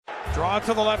Draw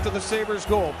to the left of the Sabres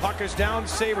goal. Puck is down.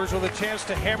 Sabres with a chance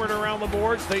to hammer it around the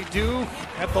boards. They do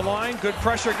at the line. Good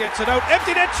pressure, gets it out.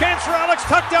 Empty net chance for Alex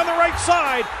Tuch down the right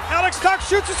side. Alex Tuch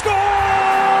shoots a score!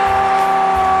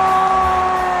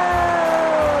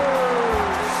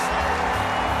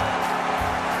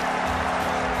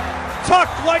 Tuch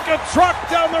like a truck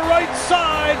down the right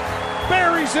side.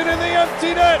 Buries it in the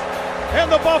empty net. And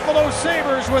the Buffalo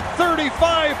Sabres, with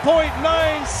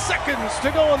 35.9 seconds to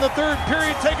go in the third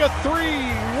period, take a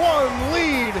 3-1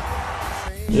 lead.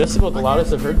 This is about the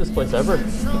loudest I've heard this place ever.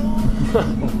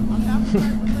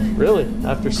 Really,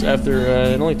 after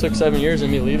it only took 7 years of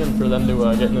me leaving for them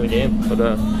to get into the game. But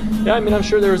yeah, I mean, I'm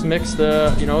sure there was mixed.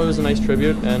 It was a nice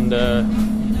tribute, and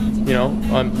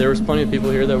there was plenty of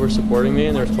people here that were supporting me,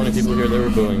 and there was plenty of people here that were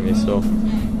booing me. So.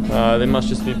 They must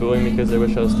just be booing me because they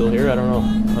wish I was still here. I don't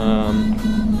know.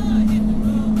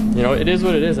 It is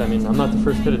what it is. I mean, I'm not the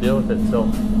first kid to deal with it, so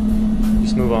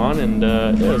just move on. And yeah,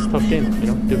 it was a tough game.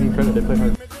 Give them credit. They played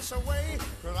hard.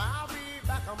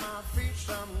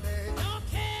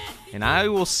 And I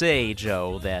will say,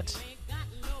 Joe, that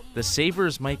the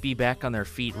Sabres might be back on their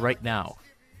feet right now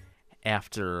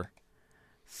after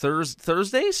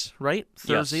Thursdays, right?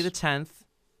 Thursday Yes. the 10th.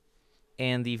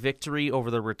 And the victory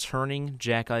over the returning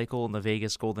Jack Eichel and the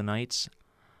Vegas Golden Knights.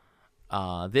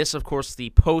 This, of course, the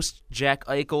post-Jack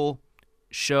Eichel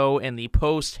show and the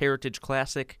post-Heritage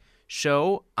Classic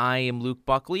show. I am Luke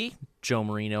Buckley. Joe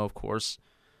Marino, of course,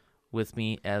 with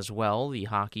me as well, the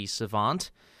hockey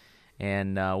savant.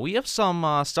 And we have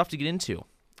some stuff to get into.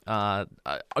 I'll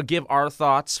give our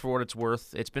thoughts for what it's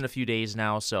worth. It's been a few days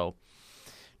now, so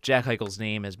Jack Eichel's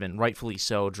name has been rightfully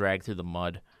so dragged through the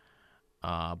mud.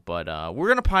 But we're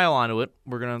going to pile onto it.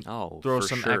 We're going to throw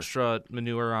some extra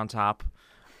manure on top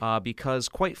because,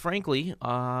 quite frankly,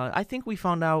 I think we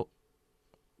found out,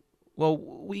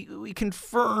 we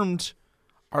confirmed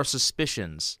our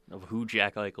suspicions of who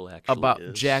Jack Eichel actually about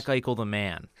is. Jack Eichel the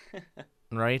man,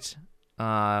 right?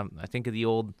 I think of the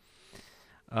old,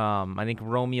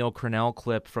 Romeo Crennel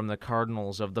clip from the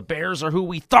Cardinals of "The Bears are who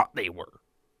we thought they were,"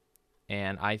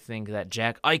 and I think that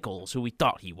Jack Eichel is who we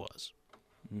thought he was.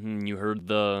 You heard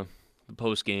the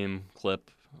post-game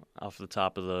clip off the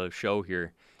top of the show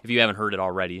here. If you haven't heard it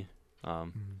already,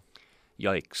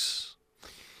 yikes.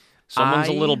 Someone's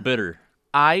a little bitter.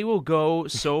 I will go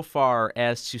so far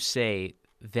as to say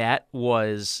that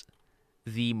was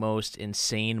the most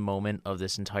insane moment of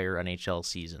this entire NHL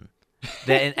season.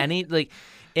 That in NHL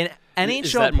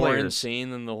is that players, more insane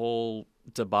than the whole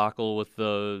debacle with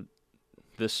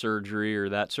this surgery or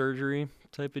that surgery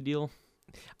type of deal?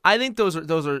 I think those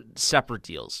are separate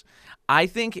deals. I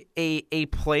think a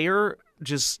player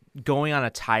just going on a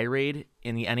tirade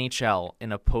in the NHL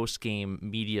in a post-game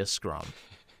media scrum,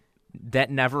 that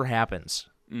never happens.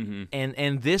 Mm-hmm.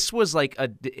 And this was like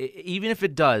even if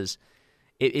it does,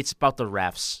 it's about the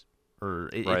refs, or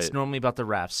it's normally about the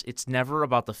refs. It's never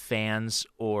about the fans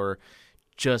or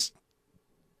just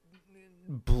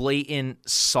blatant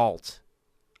salt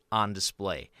on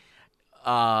display.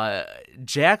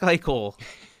 Jack Eichel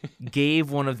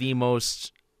gave one of the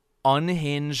most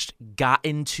unhinged, got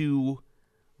into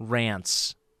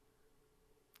rants.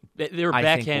 They were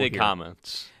backhanded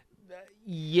comments.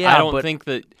 Yeah, I don't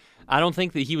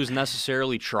think that he was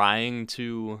necessarily trying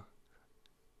to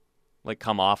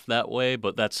come off that way,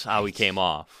 but that's how he came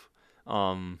off.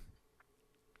 Because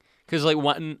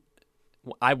when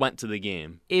I went to the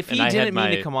game, if he didn't mean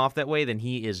to come off that way, then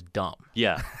he is dumb.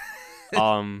 Yeah.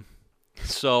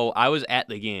 So I was at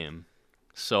the game.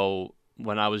 So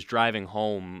when I was driving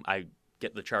home, I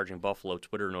get the Charging Buffalo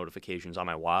Twitter notifications on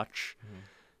my watch. Mm-hmm.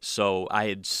 So I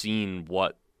had seen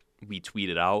what we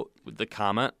tweeted out with the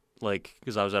comment,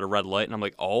 because I was at a red light, and I'm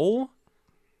like, oh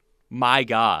my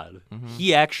God,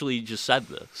 he actually just said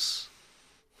this.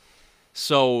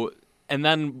 So, and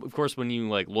then, of course, when you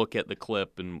look at the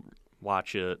clip and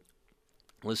watch it,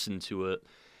 listen to it,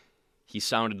 he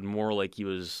sounded more like he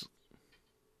was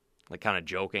kind of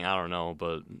joking. I don't know,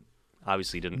 but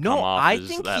obviously didn't come off I as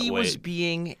think that he way. was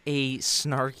being a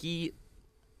snarky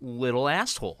little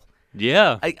asshole.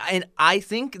 Yeah. And I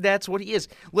think that's what he is.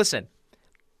 Listen,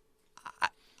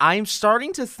 I'm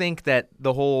starting to think that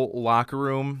the whole locker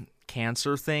room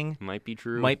cancer thing might be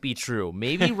true.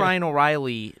 Maybe Ryan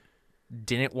O'Reilly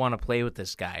didn't want to play with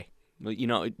this guy.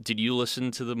 Did you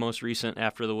listen to the most recent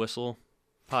After the Whistle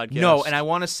podcast? No, and I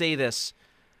want to say this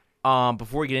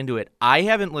before we get into it. I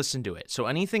haven't listened to it, so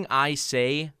anything I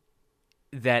say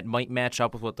that might match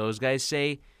up with what those guys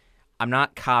say, I'm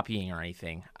not copying or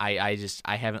anything. I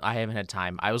haven't had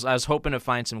time. I was hoping to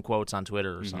find some quotes on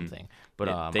Twitter or something.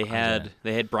 But they had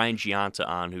Brian Giunta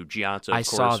on, who Giunta, of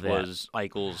course, was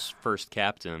Eichel's first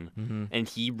captain, and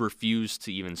he refused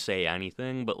to even say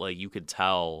anything. But like you could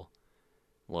tell,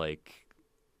 like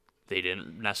they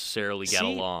didn't necessarily get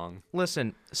along.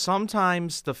 Listen,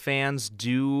 sometimes the fans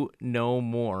do know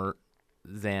more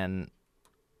than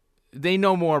they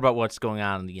know more about what's going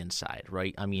on the inside,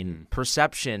 right? I mean,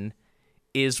 perception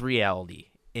is reality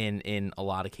in a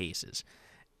lot of cases.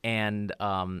 And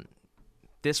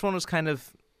this one was kind of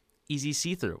easy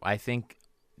see-through. I think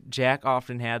Jack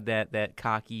often had that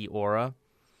cocky aura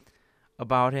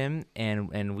about him,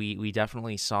 and we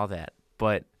definitely saw that.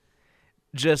 But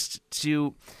just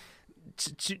to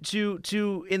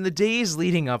in the days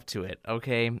leading up to it,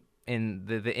 okay, in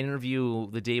the interview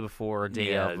the day before,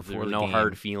 before the no game,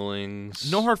 hard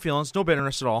feelings. no hard feelings, no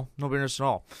bitterness at all,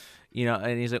 You know,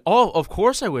 and he's like, "Oh, of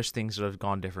course, I wish things would have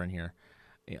gone different here."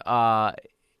 I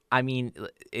mean,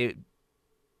 which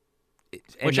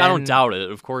I don't doubt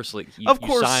it. Of course, like you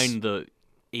signed the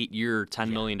 8-year,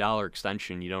 $10 million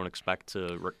extension. You don't expect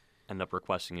to end up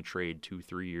requesting a trade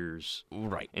 2-3 years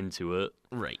into it,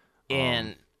 right?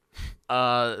 And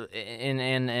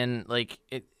like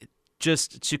it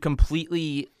just to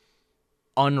completely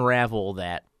unravel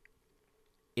that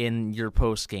in your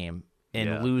post game.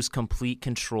 And lose complete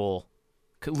control,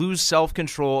 lose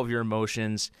self-control of your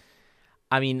emotions.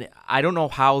 I mean, I don't know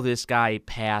how this guy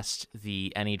passed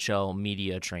the NHL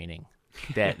media training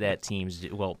that teams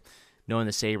do. Well, knowing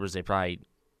the Sabres, they probably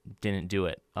didn't do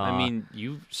it. I mean,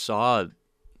 you saw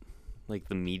like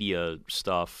the media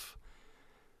stuff.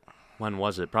 When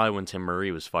was it? Probably when Tim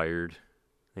Murray was fired.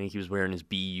 I think he was wearing his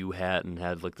BU hat and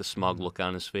had like the smug look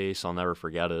on his face. I'll never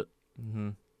forget it. Mm-hmm.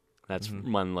 That's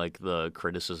when like the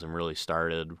criticism really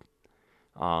started.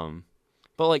 But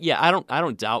like, yeah, I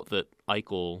don't doubt that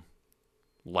Eichel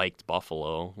liked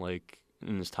Buffalo. Like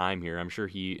in his time here, I'm sure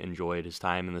he enjoyed his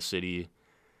time in the city.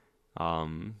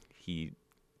 He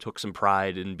took some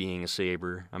pride in being a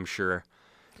Sabre, I'm sure,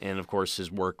 and of course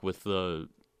his work with the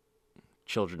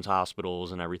children's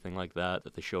hospitals and everything like that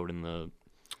they showed in the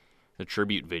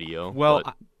tribute video. Well.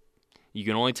 You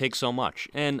can only take so much.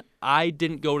 And I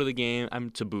didn't go to the game. I'm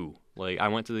taboo. Like, I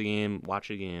went to the game, watch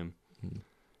the game,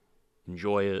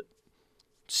 enjoy it,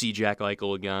 see Jack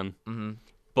Eichel again. Mm-hmm.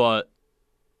 But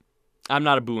I'm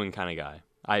not a booing kind of guy.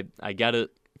 I get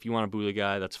it. If you want to boo the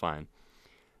guy, that's fine.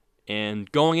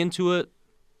 And going into it,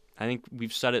 I think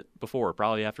we've said it before,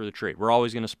 probably after the trade. We're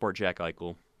always going to support Jack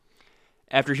Eichel.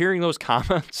 After hearing those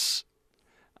comments,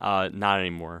 not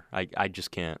anymore. I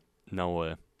just can't. No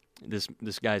way.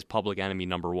 This guy's public enemy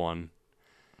number one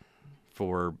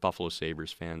for Buffalo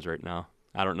Sabres fans right now.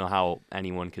 I don't know how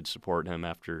anyone could support him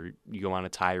after you go on a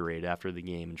tirade after the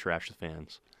game and trash the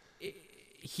fans.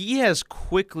 He has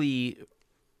quickly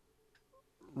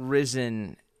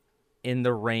risen in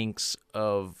the ranks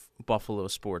of Buffalo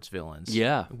sports villains.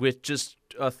 Yeah. With just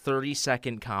a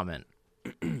 30-second comment.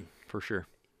 For sure.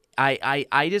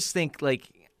 I just think, like,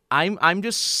 I'm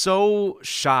just so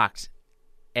shocked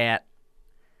at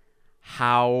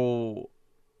how,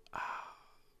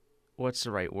 what's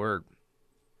the right word?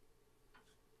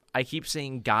 I keep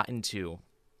saying gotten to,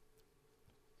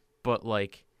 but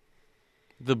like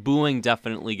the booing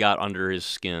definitely got under his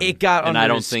skin. It got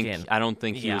under his skin. I don't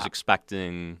think he was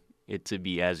expecting it to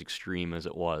be as extreme as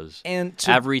it was. And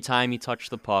every time he touched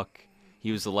the puck,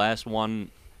 he was the last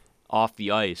one off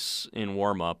the ice in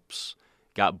warm-ups,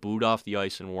 got booed off the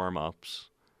ice in warm-ups.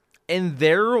 And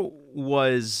there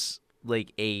was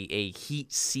like a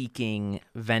heat-seeking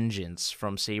vengeance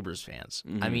from Sabres fans.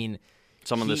 Mm-hmm. I mean,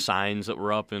 some of the signs that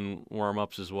were up in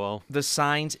warm-ups as well. The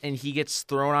signs, and he gets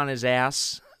thrown on his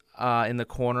ass in the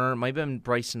corner. It might have been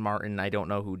Bryson Martin. I don't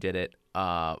know who did it.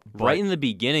 Right in the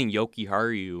beginning, Yoki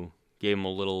Haru gave him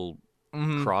a little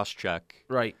cross-check.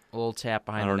 Right, a little tap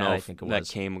behind the net, I think it was.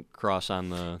 That came across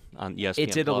on ESPN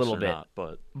It did Plus a little bit. Not,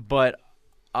 but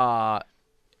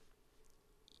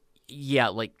yeah,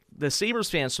 like the Sabres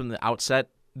fans from the outset,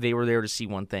 they were there to see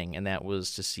one thing, and that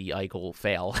was to see Eichel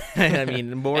fail. I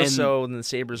mean, more so than the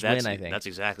Sabres win, I think. That's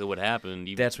exactly what happened.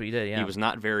 That's what he did, yeah. He was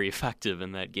not very effective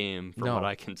in that game, from what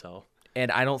I can tell.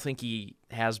 And I don't think he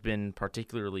has been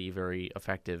particularly very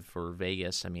effective for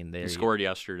Vegas. I mean, he scored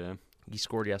yesterday. He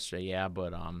scored yesterday, yeah,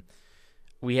 but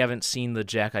we haven't seen the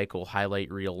Jack Eichel highlight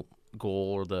reel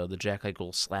goal or the Jack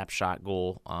Eichel slap shot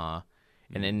goal.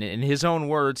 And in his own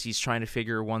words, he's trying to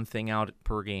figure one thing out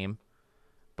per game.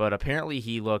 But apparently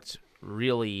he looked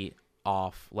really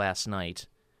off last night,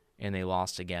 and they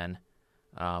lost again.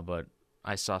 But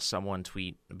I saw someone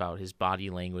tweet about his body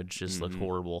language just looked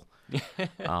horrible.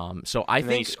 So I And then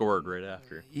think he scored right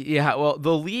after. yeah, well,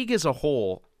 the league as a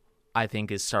whole, I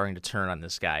think, is starting to turn on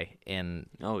this guy, and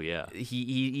Oh, yeah.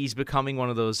 he's becoming one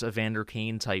of those Evander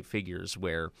Kane type figures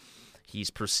where he's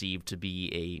perceived to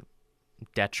be a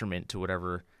detriment to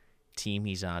whatever team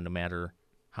he's on, no matter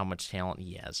how much talent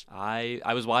he has. I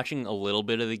was watching a little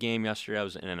bit of the game yesterday. I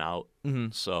was in and out.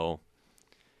 So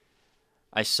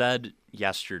I said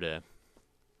yesterday,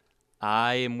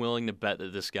 I am willing to bet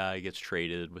that this guy gets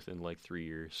traded within like 3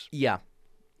 years. Yeah.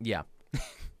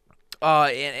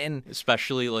 And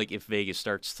Especially like if Vegas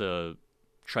starts to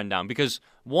trend down. Because,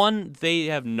 one, they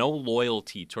have no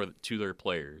loyalty to their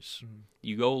players.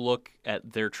 You go look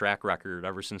at their track record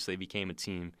ever since they became a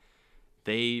team.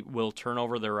 They will turn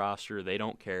over their roster. They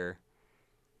don't care.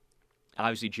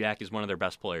 Obviously, Jack is one of their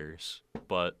best players,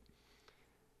 but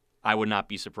I would not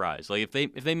be surprised. Like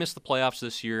if they miss the playoffs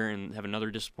this year and have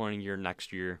another disappointing year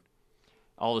next year,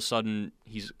 all of a sudden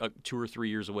he's 2 or 3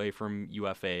 years away from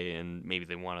UFA, and maybe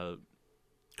they want to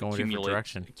go in a different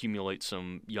direction. Accumulate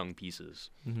some young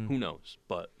pieces. Who knows?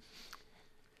 But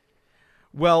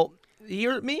Well,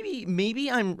 here maybe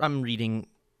I'm reading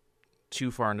too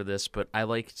far into this, but I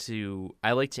like to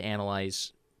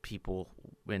analyze people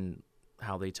when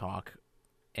how they talk,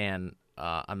 and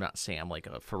I'm not saying I'm like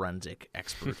a forensic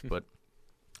expert, but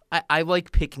I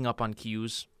like picking up on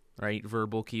cues, right?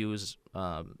 Verbal cues,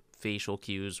 facial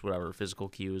cues, whatever, physical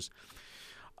cues.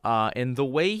 And the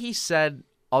way he said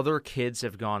other kids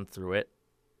have gone through it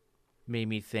made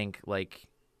me think like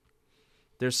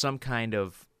there's some kind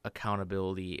of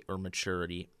accountability or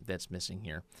maturity that's missing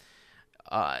here.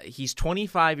 He's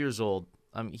 25 years old.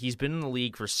 He's been in the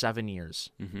league for 7 years.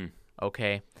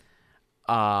 Okay.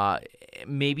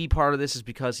 Maybe part of this is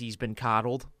because he's been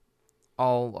coddled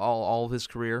all of his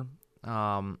career,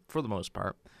 for the most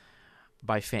part,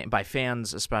 by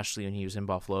fans, especially when he was in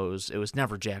Buffalo. It was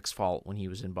never Jack's fault when he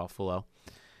was in Buffalo.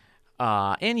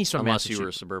 And he's from unless you Massachusetts. were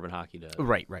a suburban hockey dad.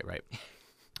 Right.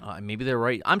 Maybe they're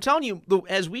right. I'm telling you,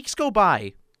 as weeks go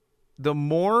by, the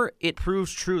more it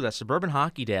proves true that suburban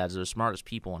hockey dads are the smartest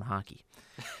people in hockey.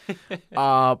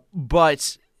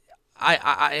 But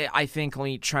I think, let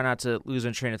me try not to lose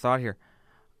my train of thought here.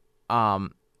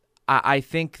 I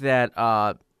think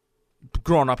that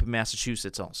growing up in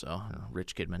Massachusetts also,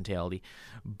 rich kid mentality,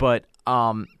 but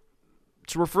to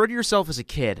refer to yourself as a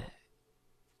kid,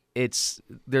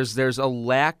 there's a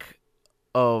lack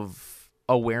of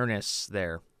awareness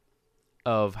there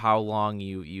of how long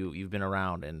you've been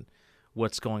around and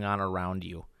what's going on around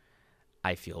you.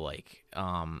 I feel like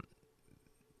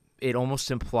it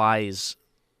almost implies,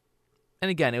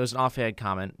 and again, it was an offhand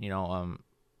comment,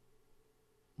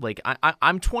 like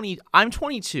I'm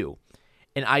 22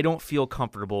 and I don't feel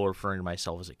comfortable referring to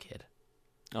myself as a kid.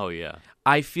 Oh yeah.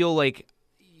 I feel like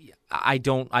I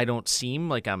don't seem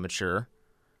like I'm mature,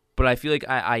 but I feel like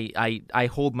I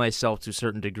hold myself to a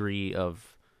certain degree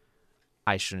of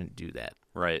I shouldn't do that.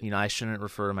 Right. I shouldn't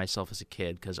refer to myself as a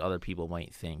kid because other people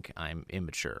might think I'm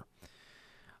immature.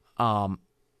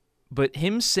 But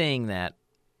him saying that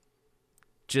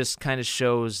just kind of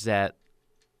shows that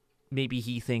maybe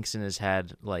he thinks in his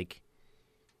head, like,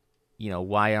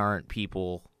 why aren't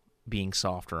people being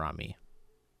softer on me?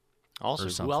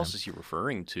 Also, who else is he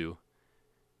referring to?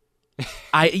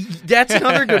 That's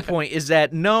another good point, is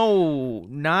that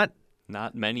not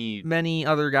many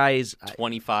other guys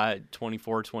 24,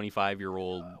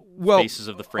 25-year-old well, faces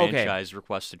of the franchise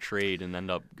request to trade and end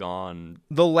up gone.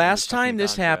 The last time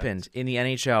this contract. happened in the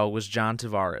NHL was John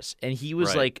Tavares, and he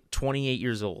was like 28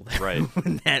 years old right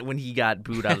when he got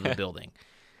booed out of the building.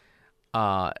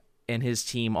 And his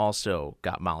team also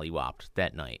got mollywopped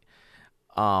that night.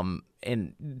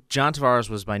 And John Tavares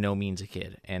was by no means a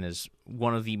kid, and is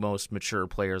one of the most mature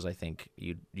players I think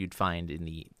you'd find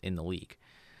in the league.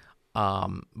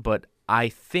 But I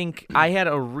think I had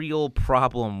a real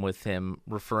problem with him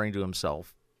referring to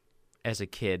himself as a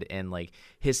kid, and like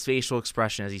his facial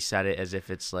expression as he said it, as if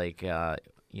it's like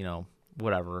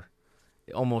whatever,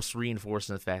 almost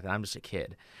reinforcing the fact that I'm just a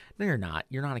kid. No, you're not.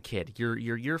 You're not a kid.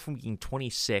 You're from being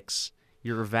 26.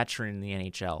 You're a veteran in the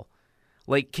NHL.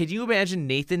 Like, could you imagine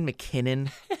Nathan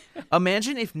McKinnon?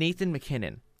 Imagine if Nathan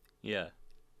McKinnon, yeah,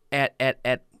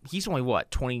 at he's only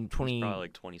what 20? Probably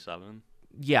like 27.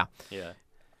 Yeah.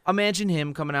 Imagine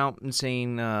him coming out and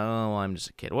saying, "Oh, I'm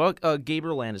just a kid." Well,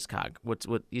 Gabriel Landeskog,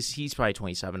 he's probably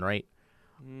 27, right?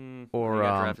 Or he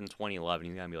got drafted in 2011.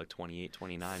 He's gonna be like 28,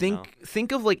 29 now.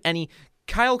 Think of like any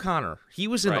Kyle Connor. He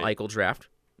was in the Eichel draft,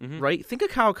 right? Think of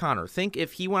Kyle Connor. Think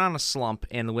if he went on a slump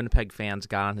and the Winnipeg fans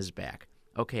got on his back,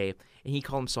 okay, and he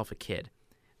called himself a kid.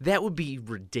 That would be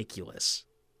ridiculous.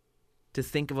 to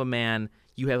think of a man,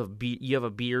 you have a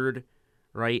beard,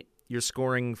 right? You're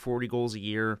scoring 40 goals a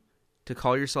year. To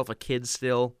call yourself a kid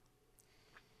still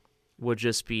would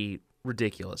just be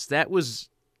ridiculous. That was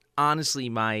honestly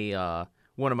my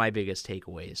one of my biggest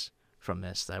takeaways from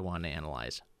this that I wanted to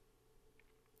analyze.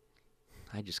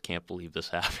 I just can't believe this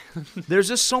happened. There's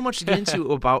just so much to get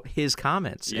into about his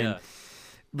comments. Yeah. And,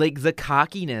 like, the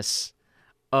cockiness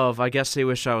of, I guess they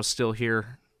wish I was still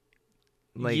here.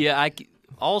 Like, yeah,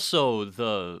 also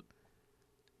the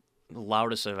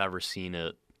loudest I've ever seen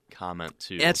it comment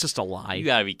too. that's just a lie. You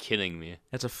gotta be kidding me.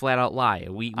 That's a flat-out lie.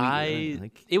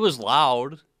 It was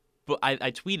loud, but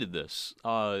I tweeted this.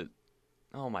 Oh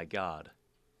my God.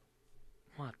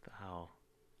 What the hell?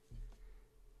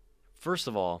 First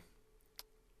of all,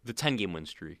 the 10-game win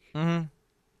streak. Mm-hmm.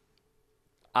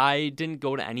 I didn't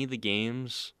go to any of the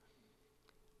games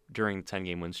during the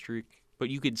 10-game win streak, but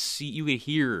you could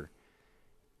hear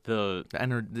the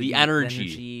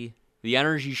energy. The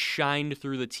energy shined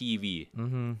through the TV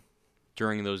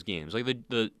during those games. Like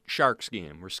the Sharks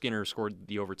game where Skinner scored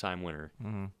the overtime winner.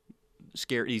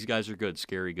 Mm-hmm. These guys are good,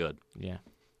 scary good. Yeah.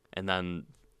 And then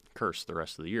curse the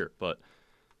rest of the year. But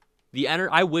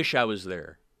I wish I was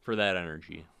there for that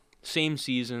energy. Same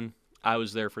season, I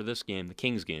was there for this game, the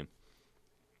Kings game.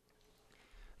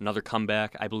 Another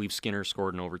comeback. I believe Skinner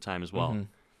scored in overtime as well. Mm-hmm.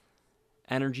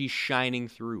 Energy shining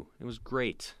through. It was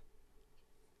great.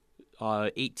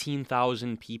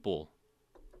 18,000 people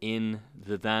in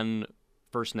the then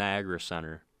First Niagara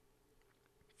Center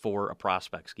for a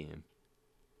prospects game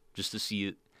just to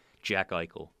see Jack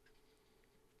Eichel,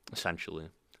 essentially.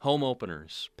 Home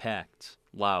openers, packed,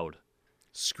 loud.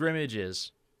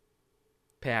 Scrimmages,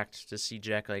 packed to see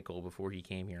Jack Eichel before he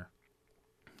came here.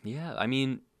 Yeah, I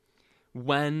mean,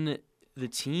 when the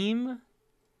team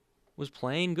was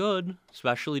playing good,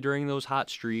 especially during those hot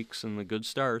streaks and the good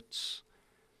starts,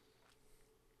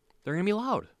 they're going to be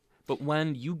loud. But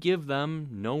when you give them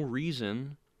no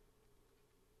reason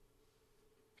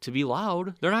to be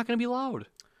loud, they're not going to be loud.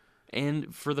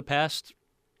 And for the past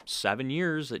 7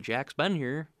 years that Jack's been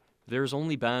here, there's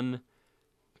only been,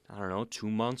 2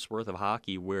 months worth of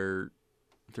hockey where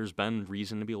there's been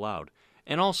reason to be loud.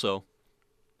 And also,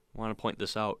 I want to point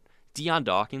this out, Dion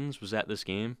Dawkins was at this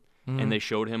game, and they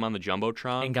showed him on the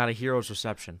Jumbotron. And got a hero's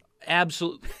reception.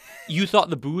 Absolutely. You thought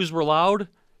the boos were loud?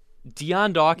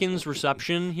 Dion Dawkins'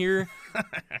 reception here,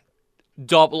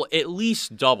 at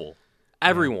least double.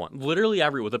 Everyone, literally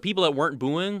everyone. The people that weren't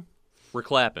booing were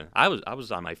clapping. I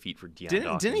was on my feet for Dion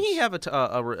Dawkins. Didn't he have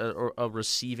a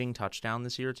receiving touchdown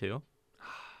this year too?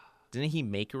 Didn't he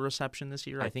make a reception this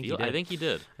year? I think he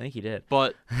did.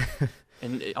 But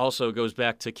and it also goes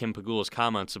back to Kim Pegula's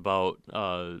comments about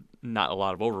not a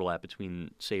lot of overlap between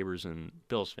Sabres and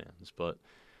Bills fans. But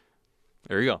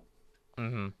there you go.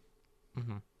 Mm-hmm.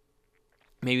 Mm-hmm.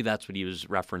 Maybe that's what he was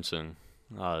referencing.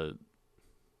 The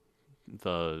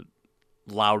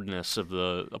loudness of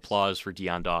the applause for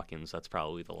Dion Dawkins. That's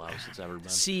probably the loudest it's ever been.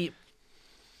 See,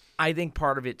 I think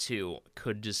part of it too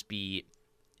could just be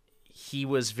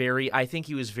I think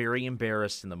he was very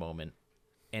embarrassed in the moment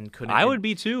and couldn't. I would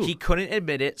be too. He couldn't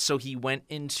admit it, so he went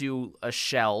into a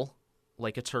shell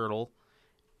like a turtle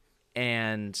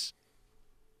and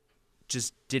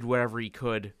just did whatever he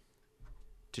could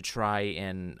to try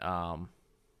and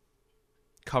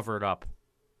cover it up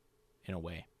in a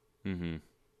way. Mm-hmm.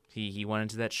 He went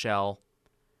into that shell,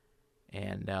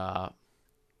 and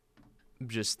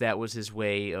just that was his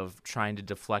way of trying to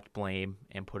deflect blame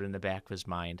and put it in the back of his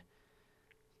mind.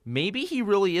 Maybe he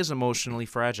really is emotionally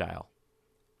fragile.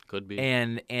 Could be.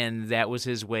 And that was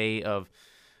his way of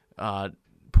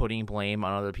putting blame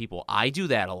on other people. I do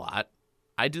that a lot.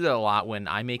 I do that a lot when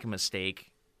I make a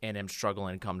mistake and am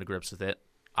struggling to come to grips with it.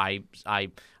 I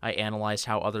analyze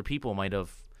how other people might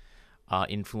have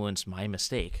influenced my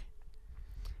mistake.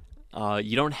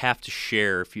 You don't have to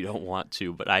share if you don't want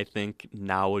to, but I think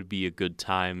now would be a good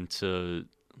time to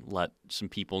let some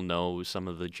people know some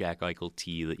of the Jack Eichel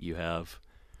tea that you have.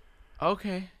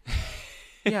 Okay.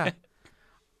 Yeah.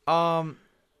 Well,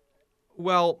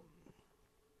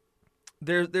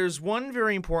 there's one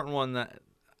very important one that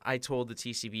I told the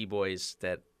TCB boys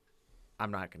that I'm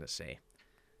not going to say,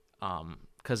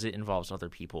 because it involves other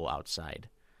people outside.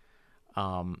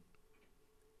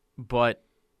 But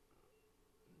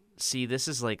see, this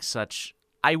is like such.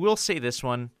 I will say this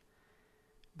one,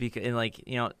 because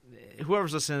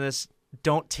whoever's listening to this,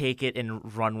 don't take it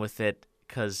and run with it,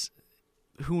 because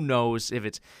who knows if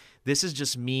it's. This is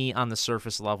just me on the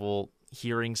surface level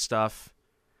hearing stuff.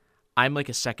 I'm like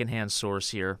a secondhand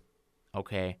source here,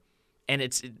 okay, and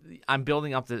I'm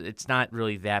building up it's not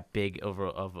really that big of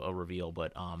a reveal,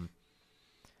 but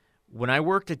When I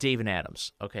worked at Dave &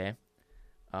 Adams, okay,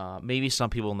 maybe some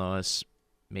people know this,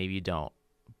 maybe you don't,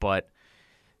 but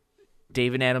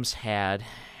Dave & Adams had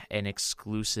an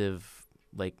exclusive,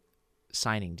 like,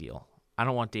 signing deal. I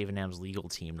don't want Dave & Adams' legal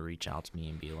team to reach out to me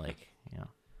and be like,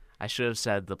 I should have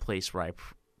said the place where I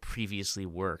previously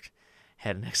worked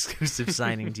had an exclusive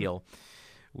signing deal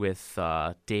with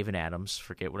Dave & Adams.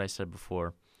 Forget what I said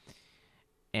before.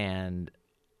 And,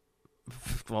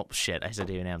 well, shit, I said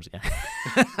Dave & Adams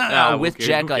again. With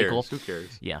Jack Eichel. Who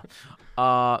cares? Yeah.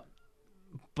 But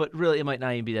really, it might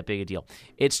not even be that big a deal.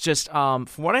 It's just, from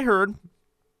what I heard,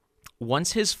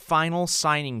 once his final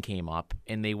signing came up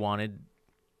and they wanted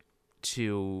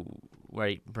to,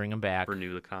 bring him back.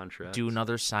 Renew the contract. Do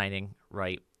another signing,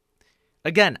 right.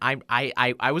 Again,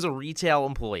 I was a retail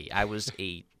employee. I was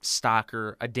a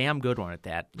stalker, a damn good one at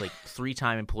that, like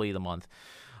 3-time employee of the month.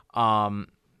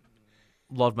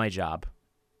 Loved my job.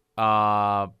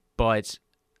 But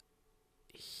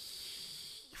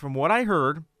from what I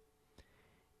heard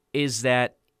is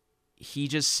that he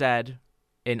just said,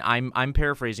 and I'm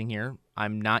paraphrasing here,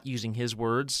 I'm not using his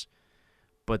words,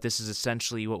 but this is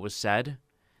essentially what was said,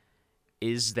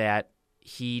 is that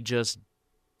he just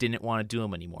didn't want to do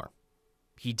them anymore.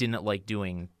 He didn't like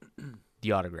doing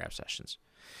the autograph sessions.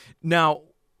 Now,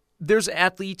 there's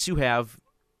athletes who have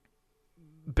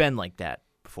been like that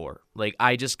before. Like,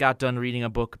 I just got done reading a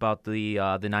book about the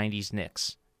 90s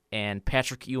Knicks, and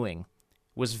Patrick Ewing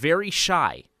was very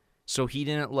shy, so he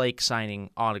didn't like signing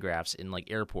autographs in,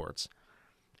 like, airports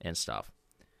and stuff.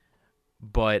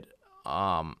 But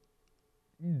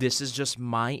this is just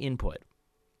my input.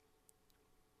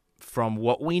 From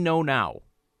what we know now,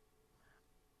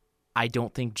 I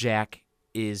don't think Jack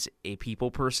is a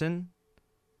people person.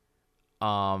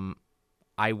 I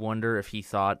wonder if he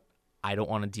thought, I don't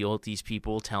want to deal with these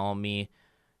people telling me,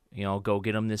 go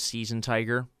get him this season,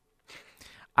 Tiger.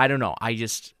 I don't know.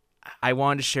 I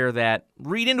wanted to share that.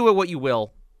 Read into it what you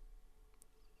will.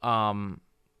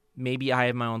 Maybe I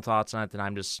have my own thoughts on it that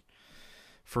I'm just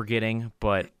forgetting.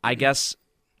 But I guess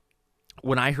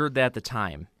when I heard that at the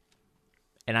time,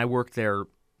 and I worked there,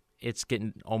 it's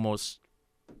getting almost...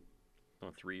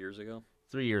 3 years ago?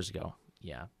 3 years ago,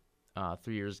 yeah.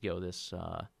 3 years ago this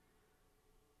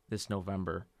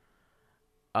November.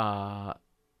 From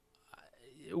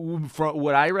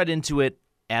what I read into it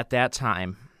at that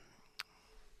time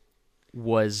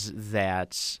was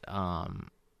that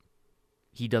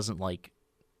he doesn't like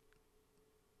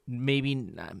maybe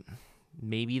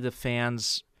the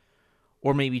fans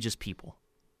or maybe just people,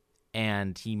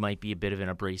 and he might be a bit of an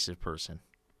abrasive person.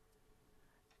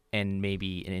 And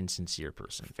maybe an insincere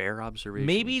person. Fair observation.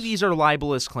 Maybe these are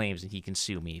libelous claims and he can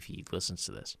sue me if he listens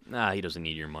to this. Nah, he doesn't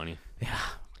need your money. Yeah.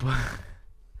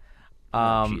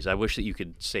 Jeez, I wish that you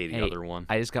could say the other one.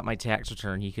 I just got my tax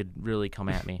return. He could really come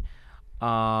at me.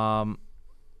 No,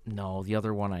 the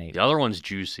other one The other one's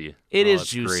juicy. It is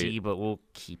juicy, great. but we'll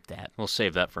keep that. We'll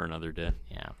save that for another day.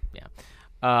 Yeah.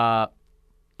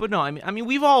 But no, I mean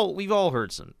we've all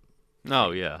heard some.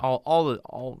 Oh yeah.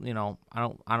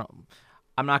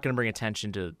 I'm not going to bring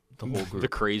attention to the whole group. The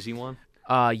crazy one?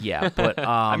 Yeah, but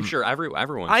I'm sure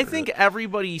everyone. I think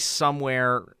everybody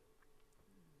somewhere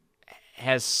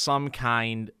has some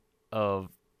kind of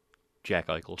Jack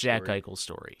Eichel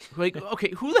story. Like,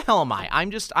 okay, who the hell am I?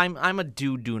 I'm a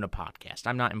dude doing a podcast.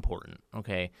 I'm not important,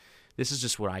 okay? This is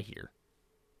just what I hear.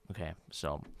 Okay,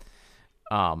 so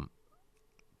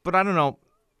but I don't know.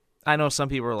 I know some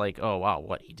people are like, "Oh, wow,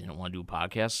 what? He didn't want to do a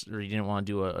podcast or he didn't want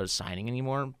to do a signing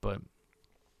anymore," but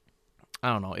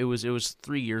I don't know. It was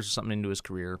 3 years or something into his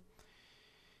career.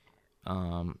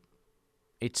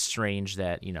 It's strange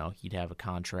that, he'd have a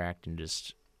contract and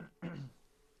just I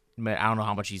don't know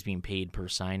how much he's being paid per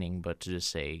signing, but to just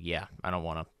say, yeah, I don't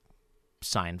want to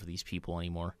sign for these people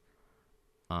anymore.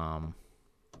 I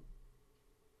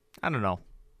don't know.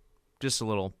 Just a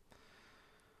little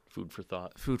food for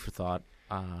thought.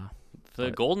 The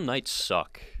Golden Knights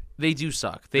suck. They do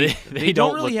suck. They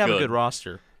don't look really have good. a good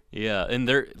roster. Yeah, and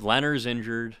Leonard's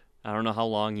injured. I don't know how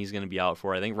long he's going to be out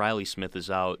for. I think Riley Smith is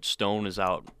out. Stone is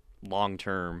out long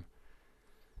term.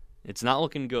 It's not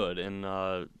looking good. And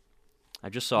I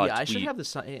just saw a tweet. I should have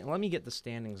let me get the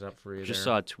standings up for you. Just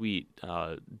saw a tweet.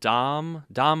 Dom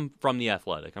from The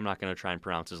Athletic. I'm not going to try and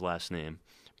pronounce his last name.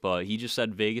 But he just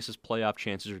said Vegas' playoff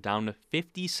chances are down to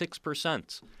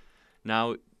 56%.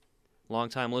 Now,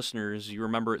 longtime listeners, you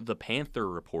remember the Panther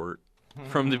report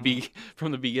from the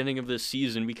beginning of this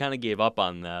season. We kind of gave up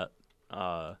on that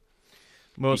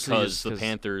mostly because the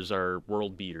Panthers are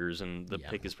world beaters, and the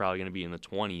pick is probably going to be in the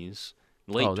 20s,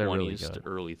 late 20s really to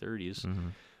early 30s. Mm-hmm.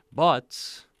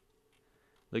 But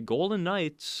The Golden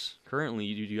Knights, currently,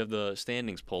 you have the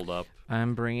standings pulled up.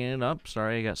 I'm bringing it up.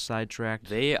 Sorry, I got sidetracked.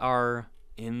 They are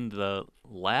in the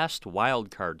last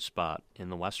wild card spot in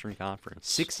the Western Conference.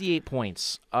 68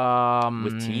 points.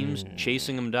 With teams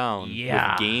chasing them down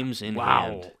with games in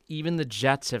hand. Even the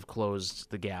Jets have closed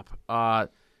the gap.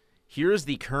 Here's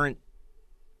the current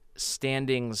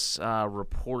standings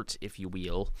report, if you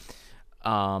will.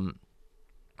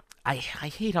 I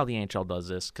hate how the NHL does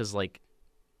this because, like,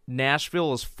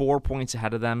 Nashville is 4 points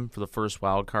ahead of them for the first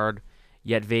wild card,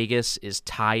 yet Vegas is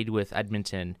tied with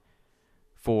Edmonton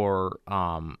for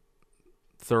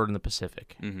third in the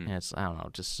Pacific. Mm-hmm. And it's, I don't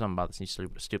know, just something about this seems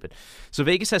stupid. So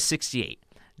Vegas has 68.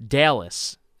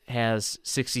 Dallas has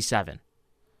 67.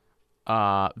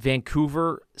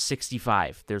 Vancouver,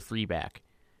 65. They're 3 back.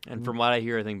 And from what I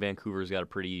hear, I think Vancouver's got a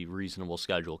pretty reasonable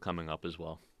schedule coming up as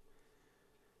well.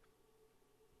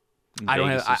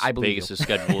 I believe Vegas'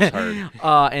 schedule is hard.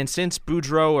 And since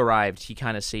Boudreau arrived, he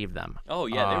kind of saved them. Oh,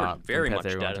 yeah, they were very much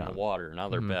dead in the water. Now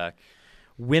they're back.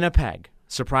 Winnipeg,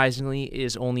 surprisingly,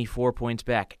 is only 4 points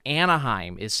back.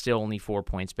 Anaheim is still only 4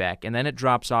 points back, and then it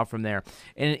drops off from there.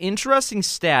 And an interesting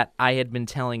stat I had been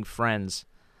telling friends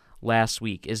last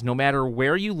week is no matter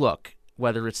where you look,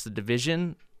 whether it's the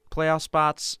division playoff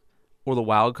spots or the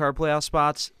wild card playoff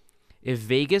spots, if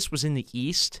Vegas was in the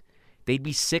East, they'd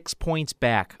be 6 points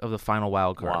back of the final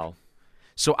wild card. Wow.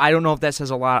 So I don't know if that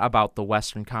says a lot about the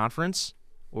Western Conference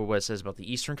or what it says about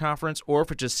the Eastern Conference, or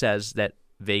if it just says that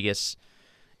Vegas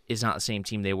is not the same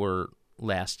team they were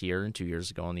last year and 2 years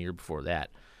ago and the year before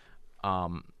that.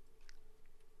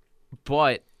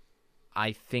 But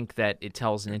I think that it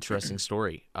tells an interesting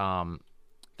story.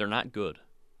 They're not good,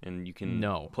 and you can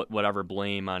put whatever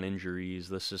blame on injuries,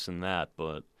 this, and that,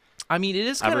 but I mean, it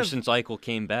is ever since Eichel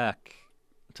came back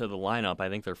to the lineup, I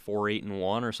think they're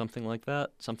 4-8-1 or something like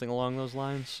that, something along those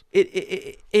lines.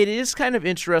 It is kind of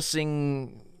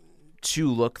interesting to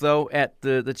look, though, at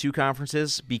the two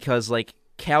conferences because, like,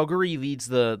 Calgary leads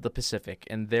the Pacific,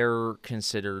 and they're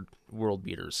considered world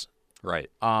beaters. Right.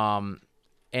 And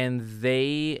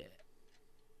they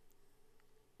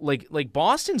like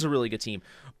Boston's a really good team,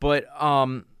 but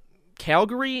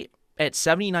Calgary at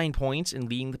 79 points and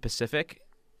leading the Pacific,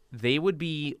 they would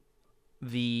be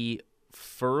the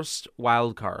first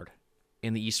wild card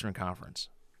in the Eastern Conference.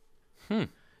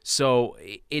 So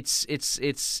it's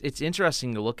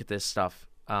interesting to look at this stuff.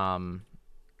 And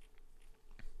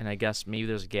I guess maybe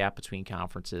there's a gap between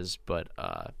conferences, but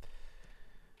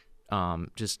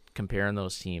just comparing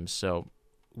those teams. So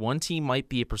one team might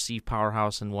be a perceived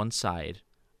powerhouse on one side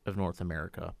of North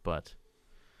America, but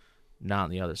not on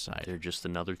the other side. They're just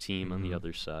another team on the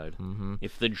other side. Mm-hmm.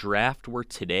 If the draft were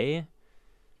today,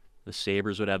 the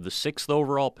Sabres would have the 6th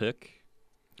overall pick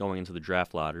going into the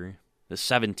draft lottery, the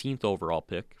 17th overall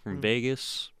pick from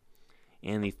Vegas,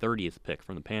 and the 30th pick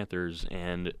from the Panthers,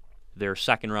 and their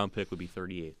second-round pick would be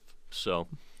 38th. So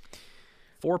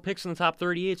 4 picks in the top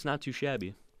 38 is not too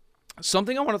shabby.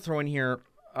 Something I want to throw in here,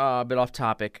 a bit off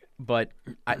topic, but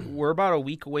we're about a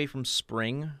week away from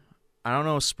spring. I don't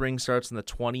know if spring starts on the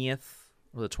 20th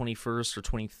or the 21st or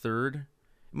 23rd. It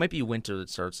might be winter that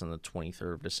starts on the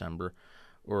 23rd of December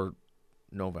or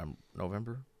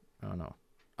November? I don't know.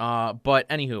 But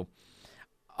anywho,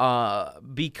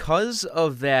 because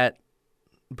of that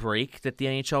break that the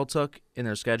NHL took in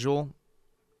their schedule,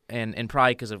 and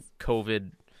probably because of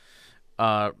COVID,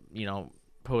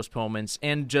 postponements,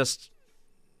 and just,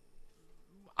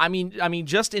 I mean,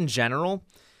 just in general,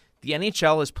 the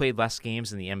NHL has played less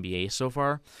games than the NBA so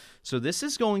far. So this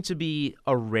is going to be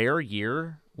a rare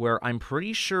year where I'm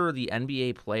pretty sure the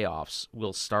NBA playoffs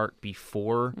will start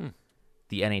before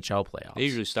the NHL playoffs. They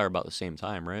usually start about the same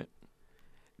time, right?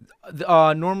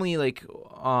 Normally, like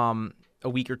a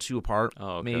week or two apart,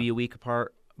 maybe a week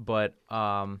apart. But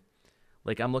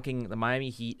like I'm looking, the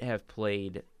Miami Heat have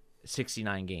played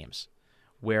 69 games,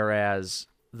 whereas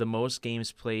the most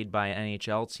games played by an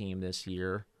NHL team this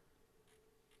year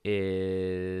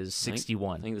is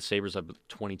 61. I think the Sabres have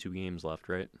 22 games left,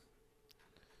 right?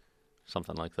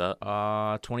 Something like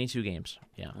that. 22 games.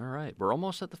 Yeah. All right, we're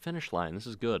almost at the finish line. This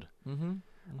is good.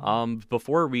 Mm-hmm.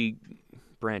 Before we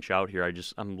branch out here,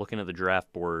 I'm looking at the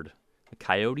draft board. The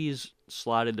Coyotes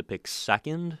slotted to pick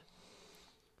 2nd,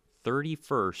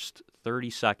 31st,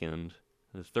 32nd.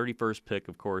 The 31st pick,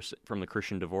 of course, from the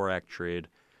Christian Dvorak trade.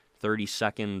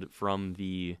 32nd from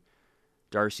the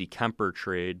Darcy Kemper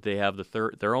trade. They have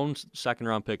their own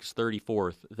second-round pick is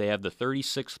 34th. They have the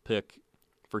 36th pick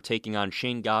for taking on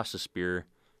Shane Gostisbehere,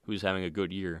 who's having a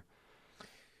good year.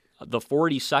 The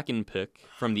 42nd pick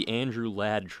from the Andrew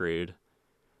Ladd trade.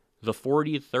 The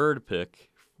 43rd pick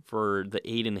for the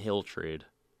Aiden Hill trade.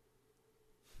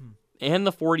 and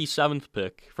the 47th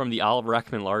pick from the Oliver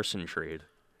Ekman-Larsson trade.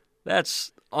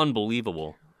 That's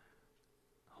unbelievable.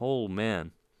 Oh,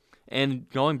 man. And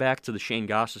going back to the Shane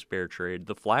Gostisbehere trade,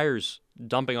 the Flyers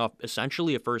dumping off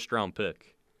essentially a first-round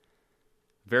pick,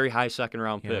 very high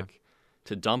second-round pick,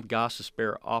 to dump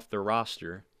Gostisbehere off their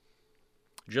roster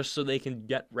just so they can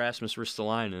get Rasmus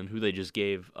Ristolainen, who they just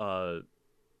gave a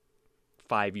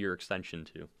 5-year extension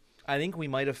to. I think we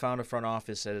might have found a front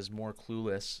office that is more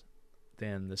clueless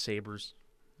than the Sabres.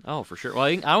 Oh, for sure. Well,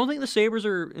 I don't think the Sabres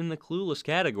are in the clueless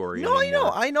category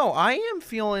anymore. I know. I am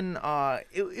feeling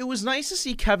it was nice to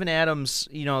see Kevin Adams.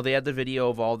 They had the video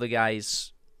of all the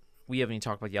guys. We haven't even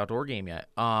talked about the outdoor game yet.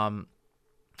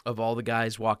 Of all the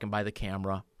guys walking by the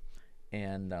camera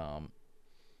and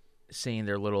saying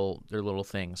their little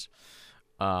things.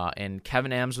 And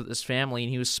Kevin Adams with his family,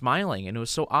 and he was smiling. And it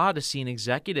was so odd to see an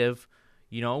executive,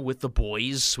 with the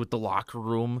boys, with the locker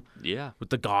room, with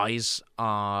the guys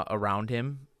around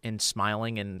him, and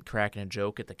smiling and cracking a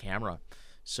joke at the camera.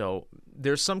 So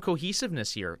there's some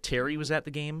cohesiveness here. Terry was at the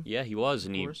game. Yeah, he was,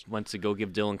 and he went to go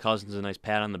give Dylan Cousins a nice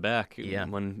pat on the back. Yeah.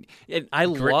 Grit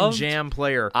and jam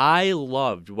player. I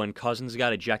loved when Cousins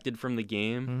got ejected from the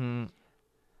game.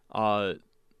 Mm-hmm.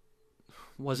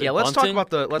 Was it let's Bunting? talk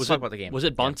about the game. Was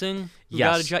it Bunting? who Yes.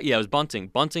 got ejected? Yeah, it was Bunting.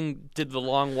 Bunting did the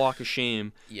long walk of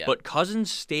shame, but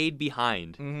Cousins stayed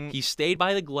behind. Mm-hmm. He stayed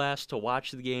by the glass to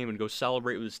watch the game and go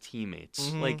celebrate with his teammates.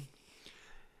 Mm-hmm. Like,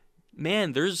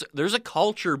 man, there's a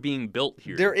culture being built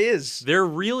here. There is. There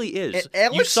really is.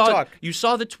 Alex Stuck. You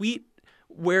saw the tweet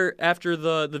where after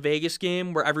the Vegas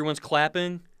game where everyone's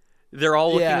clapping. They're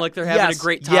all looking like they're having a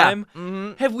great time. Yeah.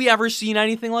 Mm-hmm. Have we ever seen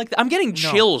anything like that? I'm getting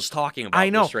chills talking about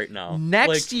this right now.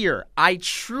 Next year, I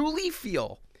truly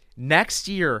feel next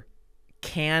year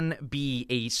can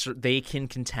be they can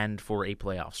contend for a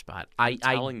playoff spot. I'm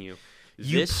telling you.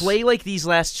 You play like these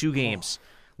last two games,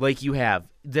 like you have.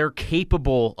 They're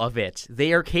capable of it.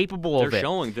 They are capable of it. They're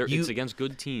showing it's against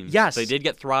good teams. Yes. They did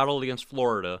get throttled against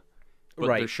Florida, but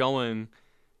Right. they're showing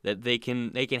that they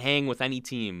can hang with any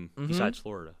team besides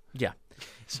Florida. Yeah.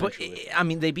 But,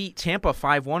 they beat Tampa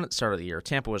 5-1 at the start of the year.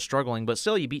 Tampa was struggling, but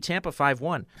still, you beat Tampa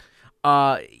 5-1.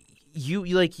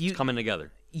 It's coming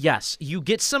together. Yes, you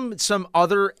get some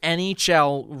other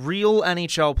real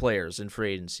NHL players in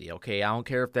free agency, okay? I don't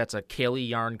care if that's a Calle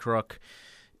Yarncrook,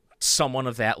 someone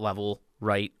of that level,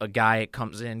 right? A guy that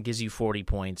comes in, gives you 40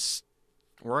 points.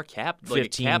 Or a cap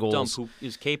 15 goals. dump who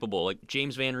is capable, like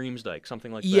James Van Riemsdyk,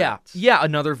 something like that. Yeah,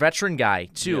 another veteran guy,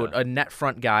 too, a net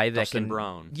front guy that Dustin can...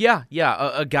 Brown. Yeah,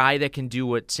 a guy that can do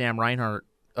what Sam Reinhart,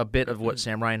 a bit of what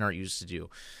Sam Reinhart used to do.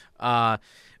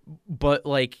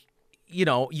 But,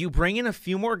 you bring in a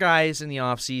few more guys in the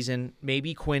offseason.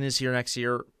 Maybe Quinn is here next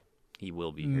year. He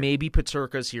will be here. Maybe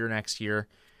Peterka's here next year.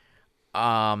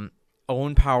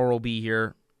 Owen Power will be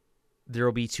here. There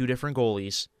will be two different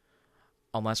goalies.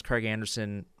 Unless Craig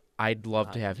Anderson, I'd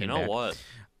love to have him back. You know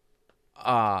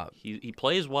what? He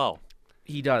plays well.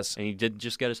 He does. And he did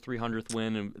just get his 300th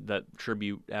win, and that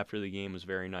tribute after the game was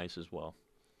very nice as well.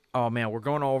 Oh, man, we're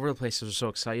going all over the place. We're so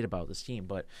excited about this team.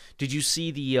 But did you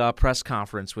see the press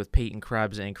conference with Peyton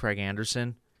Krebs and Craig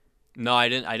Anderson? No, I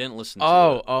didn't listen to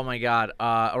it. Oh, my God.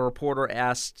 A reporter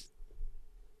asked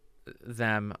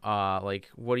them,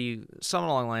 what do you – something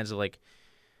along the lines of,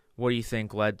 what do you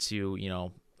think led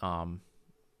to,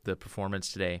 the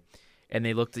performance today? And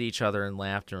they looked at each other and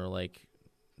laughed and were like,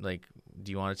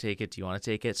 do you want to take it? Do you want to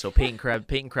take it? So Peyton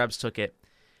Krebs took it,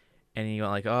 and he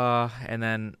went and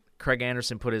then Craig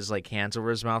Anderson put his hands over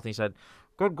his mouth and he said,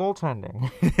 "Good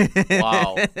goaltending."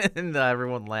 Wow. And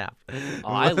everyone laughed. Oh,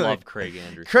 I love Craig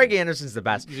Anderson. Craig Anderson's the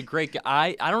best. He's a great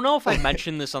guy. I don't know if I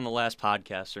mentioned this on the last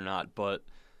podcast or not, but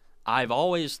I've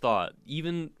always thought,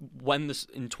 even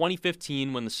in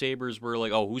 2015, when the Sabres were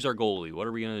like, "Oh, who's our goalie? What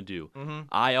are we gonna do?" Mm-hmm.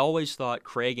 I always thought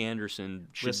Craig Anderson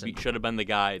should have been the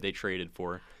guy they traded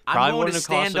for. I'm Probably going wouldn't to have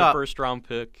cost stand them up. a first-round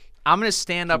pick. I'm going to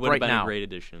stand up Would have right been now. a great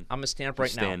addition. I'm going to stand up right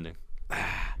Standing. now.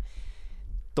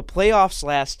 The playoffs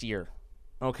last year,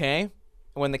 okay,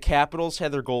 when the Capitals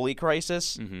had their goalie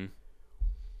crisis,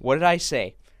 what did I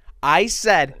say? I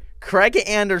said Craig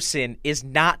Anderson is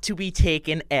not to be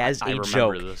taken as a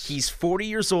joke. This. He's 40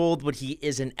 years old, but he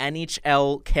is an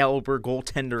NHL caliber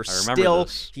goaltender I remember still.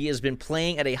 this. He has been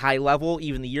playing at a high level.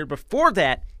 Even the year before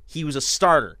that, he was a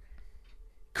starter.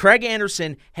 Craig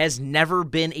Anderson has never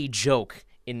been a joke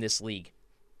in this league.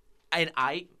 And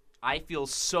I feel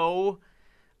so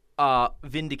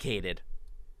vindicated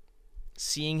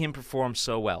seeing him perform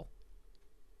so well.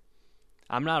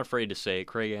 I'm not afraid to say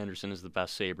Craig Anderson is the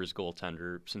best Sabres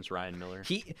goaltender since Ryan Miller.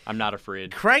 I'm not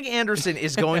afraid. Craig Anderson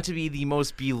is going to be the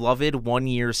most beloved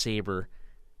one-year Sabre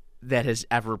that has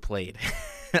ever played.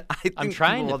 I think I'm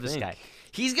trying people to love this think. guy.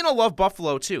 He's going to love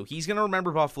Buffalo, too. He's going to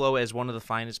remember Buffalo as one of the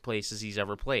finest places he's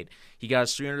ever played. He got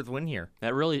his 300th win here.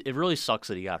 It really sucks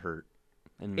that he got hurt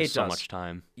and missed It so does. much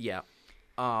time. Yeah.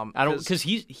 Because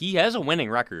he has a winning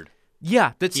record.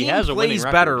 Yeah, the team has a winning plays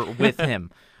record. better with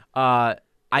him. I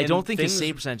And don't think his things-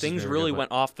 save percentage Things is very really good,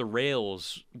 went off the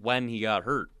rails when he got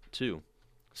hurt too.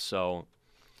 So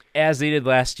as they did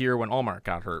last year when Allmark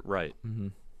got hurt. right.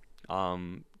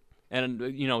 And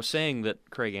saying that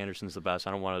Craig Anderson's the best,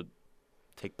 I don't want to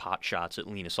take pot shots at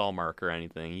Linus Allmark or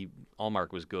anything.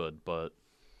 Allmark was good, but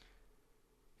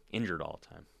injured all the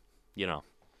time.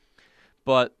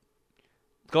 But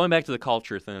going back to the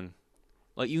culture thing,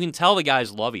 like you can tell the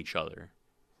guys love each other.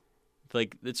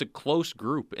 Like it's a close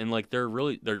group, and like they're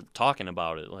talking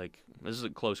about it. Like this is a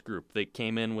close group. They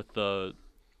came in with the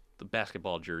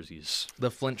basketball jerseys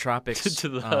The Flint Tropics to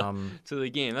the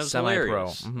game. That was semi-pro.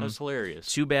 hilarious. Mhm. That was hilarious.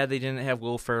 Too bad they didn't have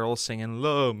Will Ferrell singing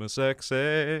 "Love Me Sexy."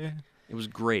 It was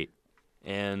great.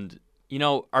 And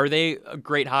are they a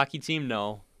great hockey team?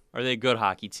 No. Are they a good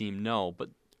hockey team? No. But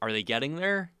are they getting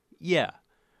there? Yeah.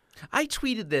 I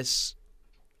tweeted this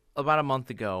about a month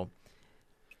ago.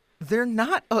 They're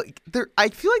not. I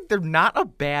feel like they're not a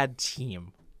bad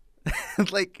team.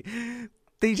 Like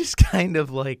they just kind of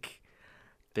like.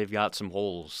 They've got some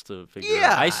holes to figure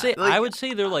Yeah, out. like- I would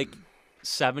say they're like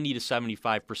 70 to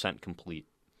 75% complete.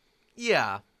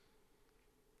 Yeah.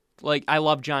 Like I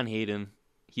love John Hayden.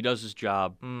 He does his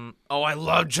job. Oh, I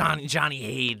love Johnny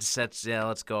Hayes.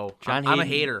 Let's go. John I'm a Hayden.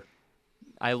 hater.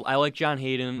 I like John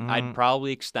Hayden. I'd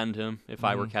probably extend him if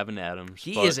I were Kevin Adams.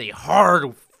 He but, is a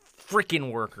hard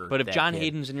freaking worker. But if that John kid.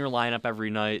 Hayden's in your lineup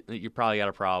every night, you probably got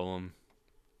a problem.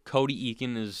 Cody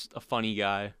Eakin is a funny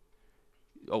guy.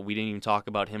 Oh, we didn't even talk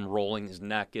about him rolling his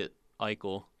neck at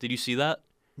Eichel. Did you see that?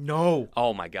 No.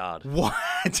 Oh my God. What?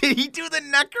 Did he do the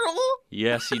neck roll?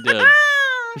 Yes, he did.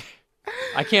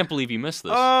 I can't believe you missed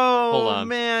this. Oh, Hold on.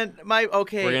 man.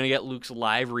 Okay. We're gonna get Luke's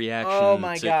live reaction Oh,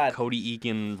 my to God. Cody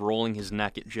Eakin rolling his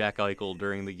neck at Jack Eichel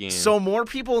during the game. So more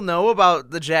people know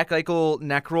about the Jack Eichel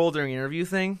neck roll during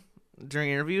interviews?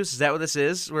 Is that what this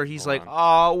is? Where he's Hold like,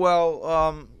 oh,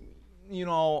 well,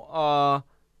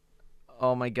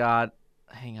 oh my God.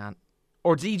 Hang on.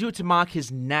 Or did he do it to mock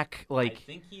his neck? Like,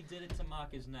 think he did it to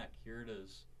mock his neck. Here it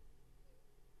is.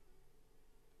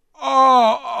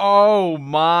 oh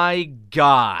my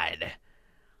God.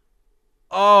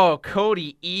 Oh,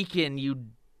 Cody Eakin, you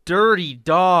dirty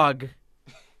dog.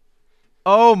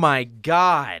 Oh my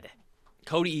God.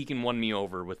 Cody Eakin won me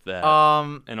over with that.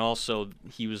 And also,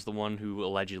 he was the one who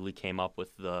allegedly came up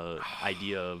with the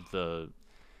idea of the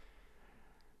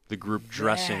group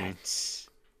dressing.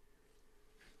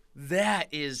 That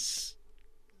is,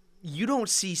 you don't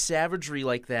see savagery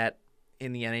like that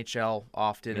in the NHL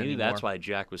often Maybe anymore. that's why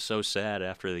Jack was so sad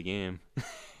after the game.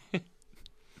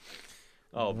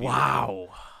 Oh, beautiful. Wow.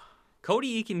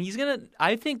 Cody Eakin,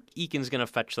 I think Eakin's gonna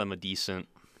fetch them a decent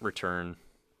return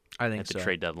I think at the so.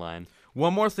 trade deadline.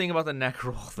 One more thing about the neck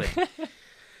roll thing.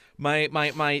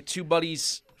 my two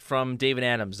buddies from David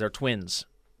Adams, they're twins.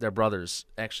 They're brothers.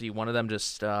 Actually, one of them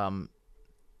just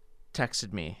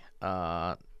texted me.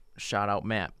 Shout out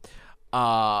Matt.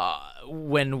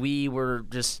 When we were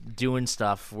just doing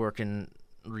stuff, working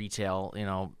retail,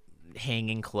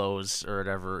 hanging clothes or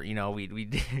whatever,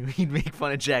 we'd make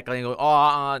fun of Jack and go,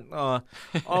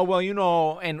 oh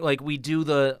well, and like we do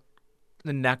the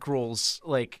neck rolls,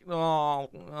 like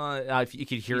if you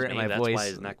could hear it in my That's voice. why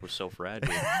his neck was so fragile.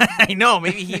 I know,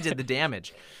 maybe he did the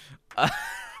damage.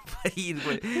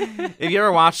 But if you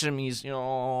ever watch him, he's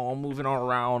moving all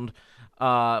around.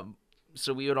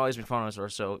 So we would always make fun of him.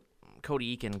 So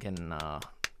Cody Eakin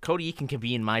can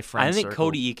be in my friend I think circle.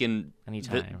 Cody Eakin,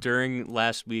 anytime. during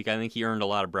last week, I think he earned a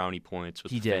lot of brownie points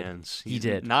with He the did. fans. He He's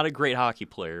did. Not a great hockey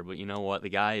player, but you know what? The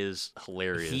guy is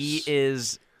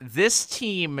hilarious. This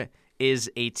team is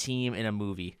a team in a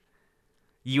movie.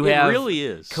 You It have really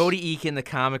is. Cody Eakin, the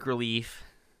comic relief.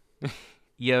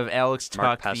 You have Alex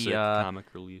Mark Tuck, Pesic, the comic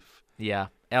relief,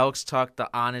 Alex Tuck, the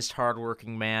honest,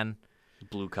 hardworking man,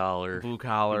 blue collar. blue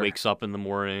collar. He wakes up in the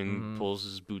morning, pulls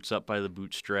his boots up by the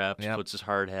bootstraps, Yep. puts his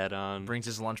hard hat on. Brings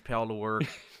his lunch pail to work,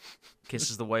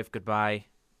 kisses the wife goodbye,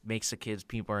 makes the kids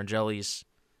peanut butter and jellies,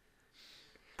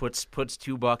 puts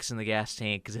 $2 in the gas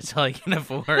tank because that's all he can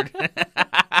afford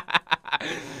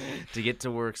to get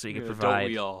to work so he can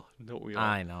provide. Don't we all?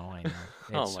 I know.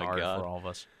 Oh It's my hard God. for all of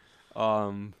us.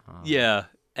 Yeah,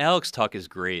 Alex Tuck is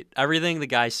great. Everything the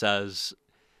guy says,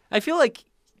 I feel like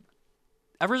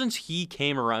ever since he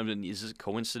came around, and is this a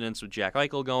coincidence with Jack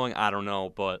Eichel going? I don't know,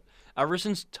 but ever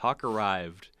since Tuck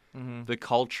arrived, the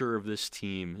culture of this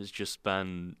team has just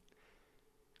been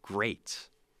great.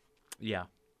 Yeah.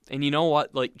 And you know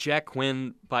what? Like, Jack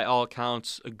Quinn, by all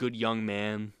accounts, a good young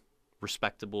man,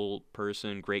 respectable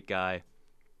person, great guy.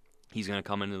 He's going to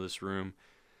come into this room.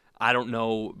 I don't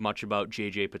know much about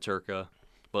J.J. Peterka,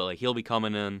 but, like, he'll be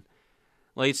coming in.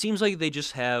 Like, it seems like they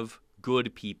just have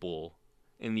good people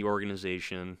in the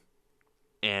organization,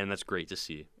 and that's great to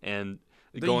see. And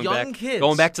going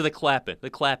back to the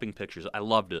clapping pictures, I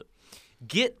loved it.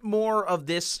 Get more of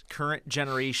this current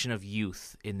generation of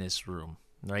youth in this room,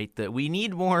 right? That we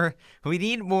need more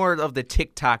of the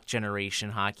TikTok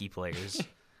generation hockey players.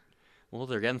 Well,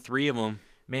 they're getting 3 of them.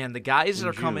 Man, the guys that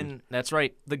are coming, that's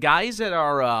right. The guys that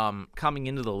are coming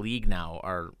into the league now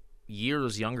are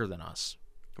years younger than us.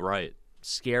 Right.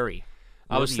 Scary.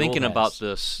 I was thinking about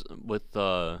this with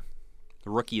the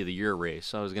Rookie of the Year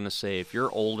race. I was going to say, if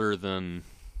you're older than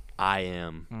I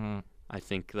am, I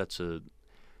think that's a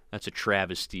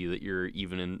travesty that you're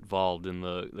even involved in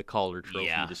the Calder Trophy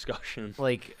discussion.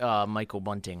 Like Michael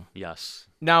Bunting. Yes.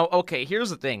 Now, okay, here's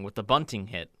the thing with the Bunting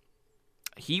hit.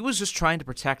 He was just trying to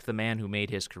protect the man who made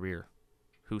his career,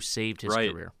 who saved his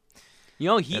career. You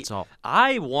know, that's all.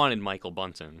 I wanted Michael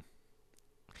Bunting.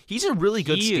 He's a really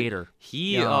good skater.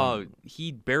 He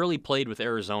barely played with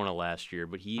Arizona last year,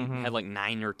 but he had like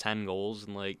 9 or 10 goals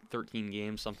in like 13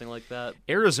 games, something like that.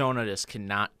 Arizona just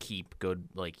cannot keep good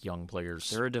like young players.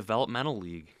 They're a developmental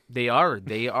league. They are.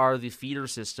 They are the feeder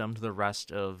system to the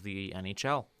rest of the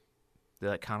NHL. They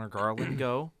let Connor Garland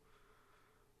go.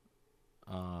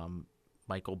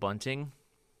 Michael Bunting.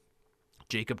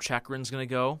 Jacob Chekrin's going to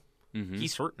go. Mm-hmm.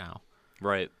 He's hurt now.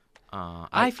 Right.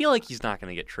 I feel like he's not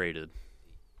going to get traded.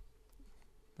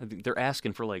 I think they're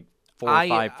asking for like 4 or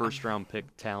 5 first-round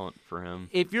pick talent for him.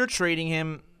 If you're trading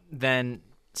him, then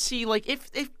see, like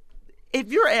if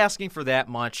you're asking for that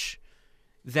much,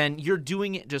 then you're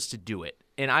doing it just to do it.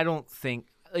 And I don't think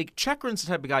like Chekrin's the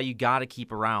type of guy you got to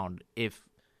keep around if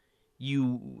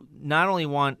you not only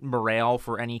want morale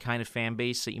for any kind of fan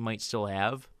base that you might still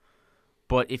have,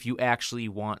 but if you actually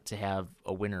want to have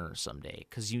a winner someday,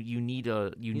 because you need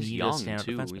a stand-up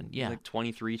defenseman. Yeah, like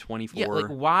 23, 24. Yeah,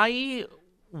 like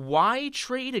why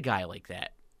trade a guy like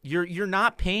that? You're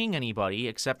not paying anybody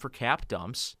except for cap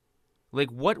dumps. Like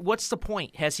what's the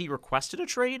point? Has he requested a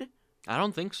trade? I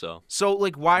don't think so. So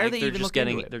like why are they even looking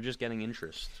into it? They're just getting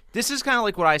interest. This is kind of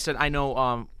like what I said. I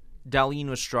know Dahlin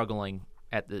was struggling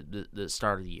at the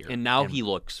start of the year. And now he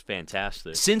looks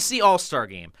fantastic. Since the All-Star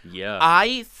game. Yeah.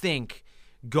 I think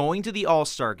going to the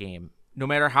All-Star game, no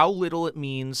matter how little it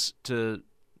means to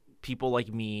people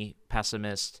like me,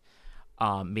 pessimist,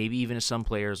 maybe even to some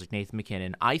players like Nathan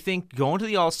McKinnon, I think going to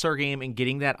the All-Star game and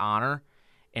getting that honor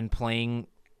and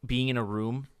being in a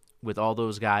room with all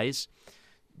those guys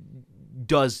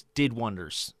did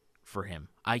wonders for him.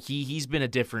 He's been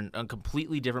a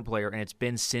completely different player, and it's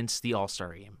been since the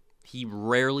All-Star game. He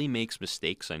rarely makes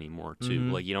mistakes anymore, too.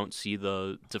 Mm-hmm. Like, you don't see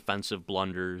the defensive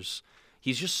blunders.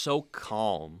 He's just so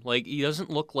calm. Like, he doesn't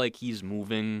look like he's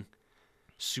moving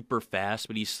super fast,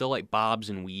 but he's still, like, bobs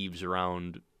and weaves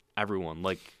around everyone.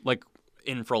 Like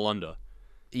in Frölunda.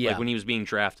 Yeah. Like, when he was being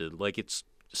drafted. Like, it's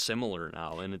similar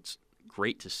now, and it's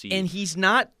great to see. And he's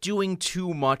not doing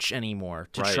too much anymore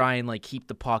to try and, like, keep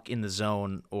the puck in the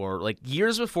zone. Or, like,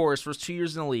 years before, his first 2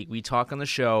 years in the league, we talk on the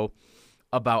show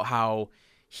about how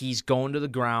he's going to the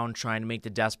ground trying to make the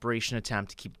desperation attempt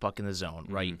to keep the puck in the zone,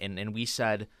 right? Mm-hmm. And we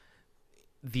said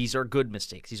these are good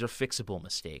mistakes. These are fixable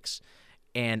mistakes.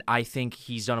 And I think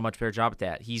he's done a much better job at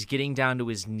that. He's getting down to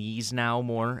his knees now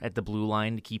more at the blue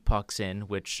line to keep pucks in,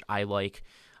 which I like.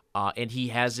 And he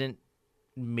hasn't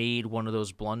made one of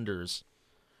those blunders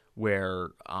where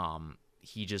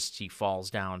he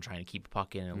falls down trying to keep a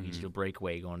puck in and leads to a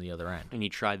breakaway going to the other end. And he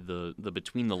tried the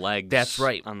between the legs. That's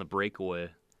right. On the breakaway.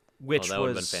 Which that would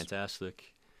have been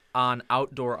fantastic. On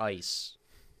outdoor ice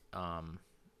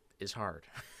is hard.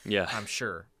 Yeah. I'm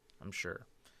sure.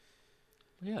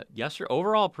 Yeah, yesterday,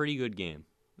 overall, pretty good game.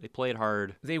 They played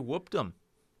hard. They whooped them.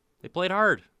 They played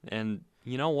hard. And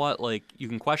you know what? Like, you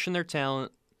can question their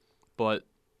talent, but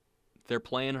they're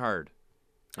playing hard.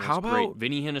 How about great.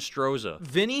 Vinny Hinostroza?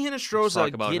 Vinny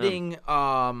Hinostroza getting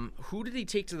who did he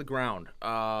take to the ground?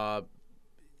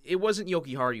 It wasn't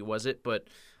Jokiharju, was it? But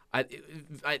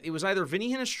it was either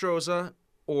Vinny Hinostroza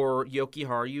or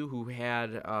Jokiharju who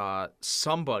had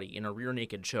somebody in a rear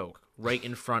naked choke right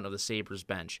in front of the Sabres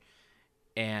bench.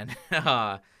 And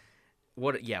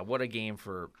what a game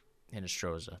for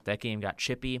Hinostroza. That game got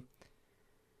chippy.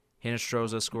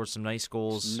 Hinostroza scored some nice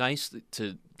goals. It's nice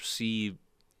to see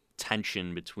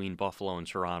tension between Buffalo and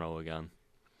Toronto again.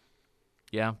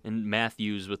 Yeah. And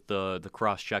Matthews with the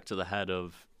cross check to the head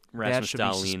of Rasmus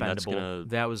Dahlin.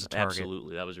 That was a target.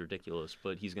 Absolutely. That was ridiculous.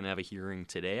 But he's going to have a hearing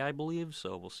today, I believe.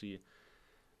 So we'll see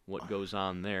what goes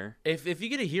on there. If you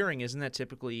get a hearing, isn't that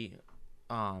typically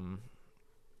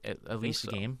at least a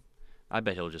so. game? I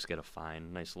bet he'll just get a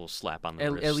fine, nice little slap on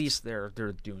the wrist. At least they're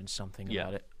doing something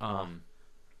about it.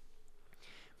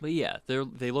 But yeah,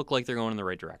 they look like they're going in the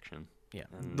right direction. Yeah,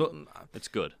 It's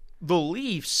good. the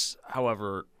Leafs,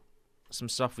 however, some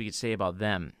stuff we could say about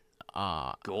them.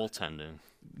 Goaltending.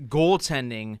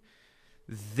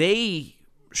 They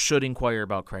should inquire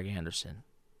about Craig Anderson.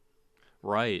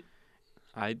 Right.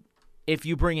 If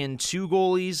you bring in 2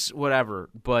 goalies, whatever,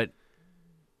 but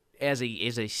as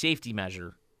a safety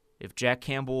measure, if Jack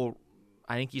Campbell,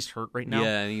 I think he's hurt right now.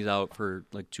 Yeah, and he's out for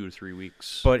like 2 to 3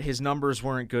 weeks. But his numbers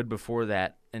weren't good before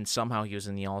that, and somehow he was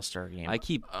in the All-Star game. I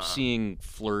keep seeing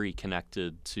Fleury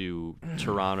connected to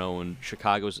Toronto, and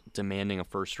Chicago's demanding a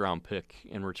first-round pick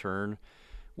in return,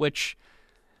 which,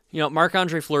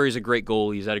 Marc-Andre Fleury's a great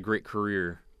goalie. He's had a great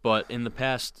career. But in the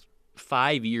past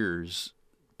 5 years,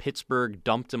 Pittsburgh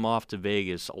dumped him off to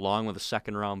Vegas along with a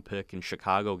second-round pick, and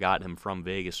Chicago got him from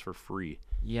Vegas for free.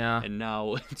 Yeah. And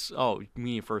now it's, we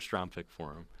need a first-round pick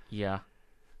for him. Yeah.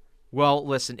 Well,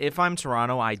 listen, if I'm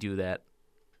Toronto, I do that.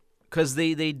 Because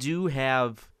they do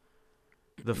have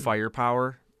the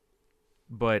firepower,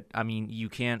 but, I mean, you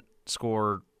can't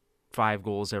score 5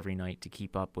 goals every night to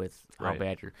keep up with how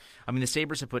bad you're. I mean, the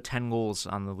Sabres have put 10 goals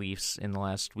on the Leafs in the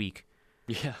last week.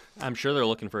 Yeah. I'm sure they're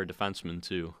looking for a defenseman,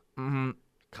 too. Mm-hmm.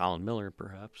 Colin Miller,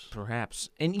 perhaps.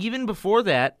 Perhaps. And even before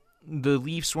that, the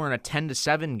Leafs were in a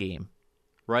 10-7 game.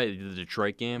 Right, the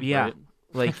Detroit game. Yeah, right?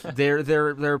 like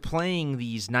they're playing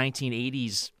these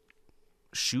 1980s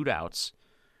shootouts,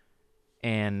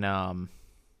 and I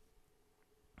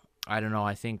don't know.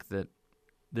 I think that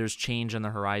there's change on the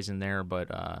horizon there, but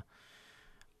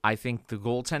I think the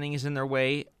goaltending is in their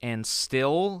way, and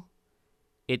still,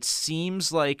 it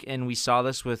seems like, and we saw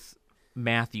this with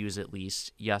Matthews at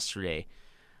least yesterday,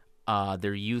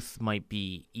 their youth might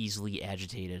be easily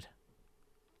agitated.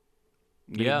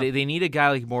 Yeah. They need a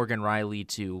guy like Morgan Riley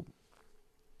to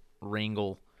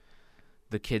wrangle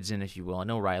the kids in, if you will. I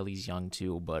know Riley's young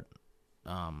too, but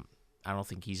I don't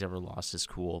think he's ever lost his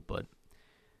cool. But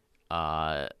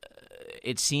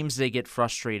it seems they get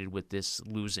frustrated with this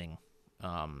losing,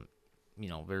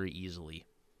 very easily.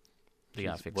 They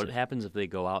gotta fix what it. happens if they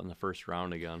go out in the first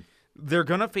round again? They're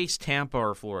gonna face Tampa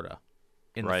or Florida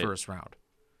in the first round.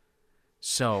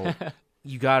 So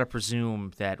you gotta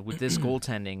presume that with this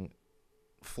goaltending,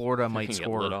 Florida might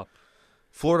score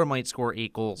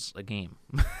 8 goals a game.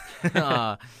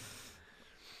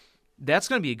 That's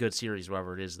going to be a good series,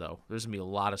 whoever it is, though. There's going to be a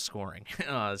lot of scoring,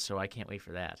 so I can't wait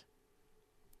for that.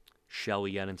 Shall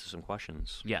we get into some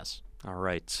questions? Yes. All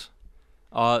right.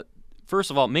 First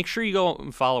of all, make sure you go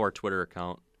and follow our Twitter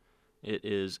account. It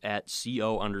is at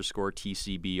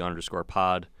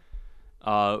 @CO_TCB_pod.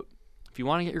 If you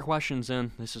want to get your questions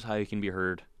in, this is how you can be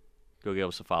heard. Go give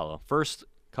us a follow. First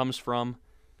comes from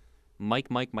Mike.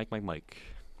 Long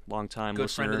time Good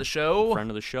listener. friend of the show. Friend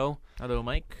of the show. Hello,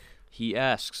 Mike. He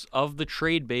asks, of the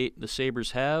trade bait the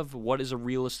Sabres have, what is a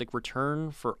realistic return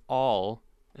for all,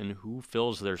 and who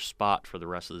fills their spot for the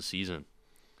rest of the season?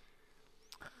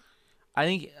 I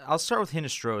think I'll start with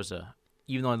Hinostroza,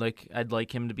 even though I'd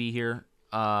like him to be here.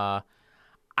 I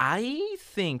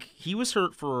think he was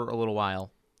hurt for a little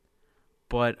while,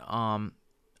 but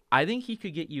I think he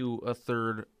could get you a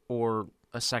third or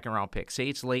a second-round pick. Say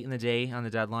it's late in the day on the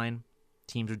deadline.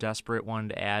 Teams are desperate, wanting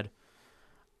to add.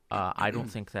 I don't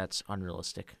think that's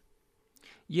unrealistic.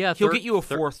 Yeah, he'll get you a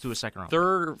fourth to a second-round pick.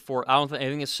 Third or fourth. I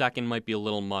think a second might be a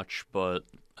little much, but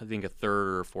I think a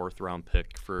third or fourth-round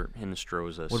pick for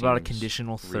Hinostroza. What about a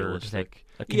conditional third? Third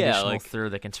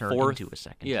that can turn into a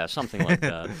second. Yeah, something like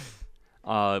that.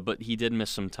 But he did miss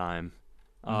some time.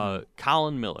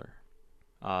 Colin Miller.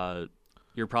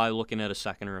 You're probably looking at a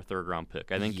second or a third-round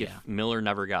pick. I think if Miller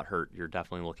never got hurt, you're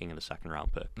definitely looking at a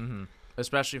second-round pick. Mm-hmm.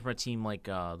 Especially from a team like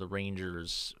the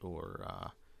Rangers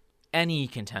or any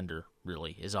contender,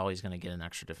 really, is always going to get an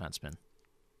extra defenseman.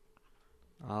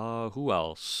 Who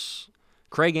else?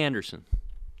 Craig Anderson.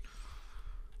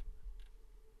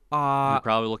 You're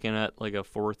probably looking at like a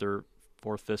fourth,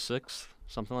 fifth, sixth,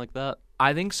 something like that.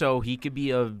 I think so. He could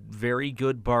be a very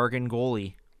good bargain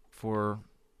goalie for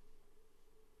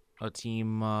a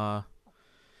team,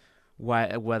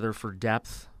 whether for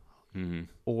depth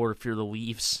or if you're the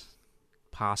Leafs,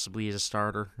 possibly as a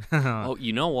starter. Oh,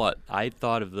 you know what? I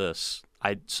thought of this.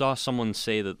 I saw someone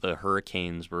say that the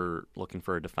Hurricanes were looking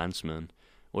for a defenseman.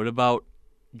 What about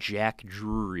Jack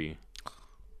Drury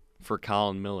for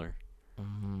Colin Miller?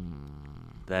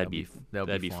 That'd be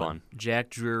fun. Jack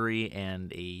Drury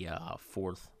and a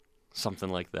fourth. Something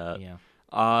like that. Yeah.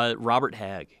 Robert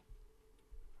Hagg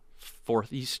Fourth,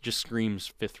 he just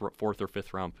screams fourth or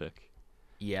fifth round pick.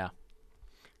 Yeah.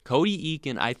 Cody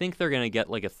Eakin, I think they're going to get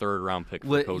like a third round pick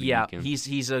for Cody Eakin.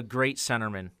 He's a great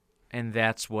centerman, and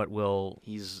that's what will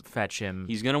fetch him.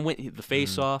 He's going to win the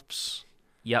face-offs.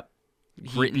 Yep.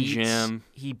 Grit and jam.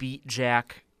 He beat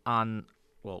Jack on,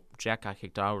 well, Jack got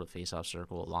kicked out of the face-off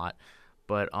circle a lot,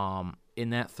 but in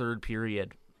that third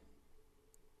period,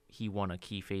 he won a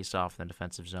key face-off in the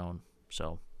defensive zone.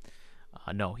 So,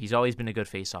 no, he's always been a good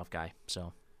face-off guy,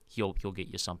 so he'll get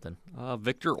you something.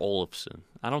 Victor Olofsson.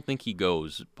 I don't think he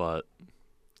goes, but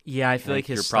yeah, I feel like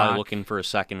his you're stock, probably looking for a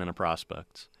second and a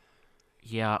prospect.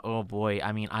 Yeah, oh boy.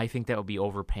 I mean, I think that would be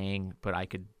overpaying, but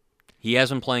He has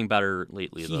been playing better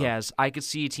lately, though. He has. I could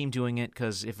see a team doing it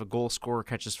because if a goal scorer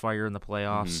catches fire in the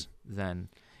playoffs, then...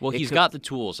 Well, he's got the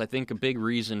tools. I think a big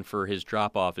reason for his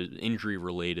drop-off is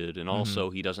injury-related, and also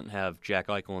he doesn't have Jack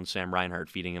Eichel and Sam Reinhart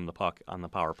feeding him the puck on the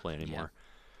power play anymore. Yeah.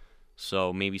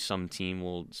 So maybe some team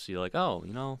will see, like, oh,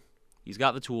 he's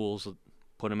got the tools.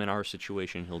 Put him in our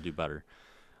situation, he'll do better.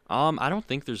 I don't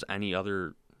think there's any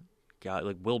other guy.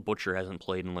 Like, Will Butcher hasn't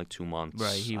played in, like, 2 months.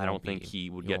 Right, I don't think he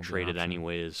would get traded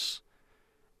anyways.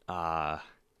 I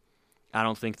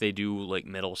don't think they do, like,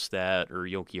 Middlestat or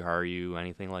Yoki Haru,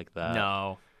 anything like that.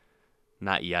 No.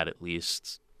 Not yet, at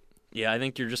least. Yeah, I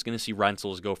think you're just going to see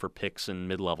rentals go for picks and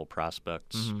mid-level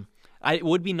prospects. Mm-hmm. It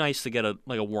would be nice to get a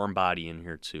warm body in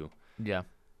here, too. Yeah.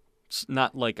 It's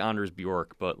not like Anders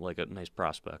Bjork, but like a nice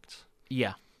prospect.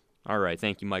 Yeah. All right,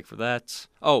 thank you, Mike, for that.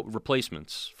 Oh,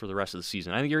 replacements for the rest of the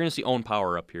season. I think you're going to see Owen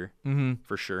Power up here,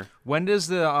 for sure. When does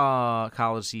the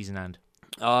college season end?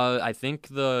 I think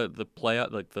the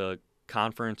playoff, like the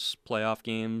conference playoff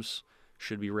games,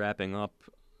 should be wrapping up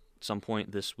at some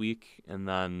point this week, and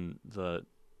then the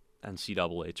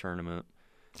NCAA tournament.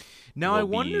 Now I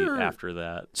wonder after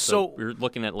that. So we're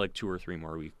looking at like 2 or 3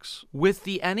 more weeks. With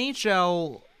the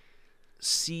NHL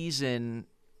season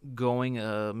going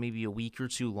maybe a week or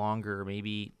 2 longer,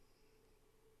 maybe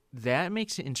that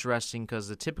makes it interesting because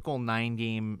the typical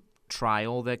 9-game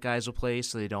trial that guys will play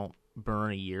so they don't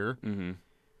burn a year. Mm-hmm.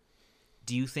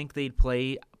 Do you think they'd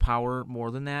play Power more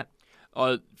than that?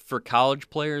 For college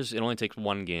players, it only takes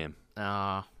 1 game.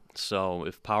 So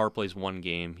if Power plays 1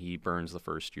 game, he burns the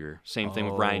first year. Same thing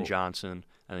with Ryan Johnson.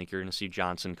 I think you're going to see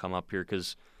Johnson come up here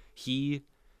because he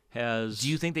has... Do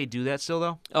you think they do that still,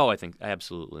 though? Oh, I think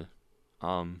absolutely.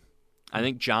 I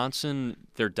think Johnson,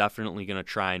 they're definitely going to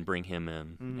try and bring him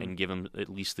in and give him at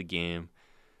least the game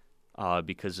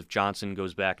because if Johnson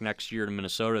goes back next year to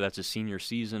Minnesota, that's his senior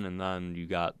season, and then you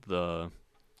got the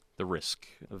risk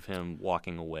of him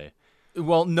walking away.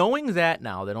 Well, knowing that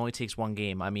now, that only takes 1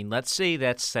 game. I mean, let's say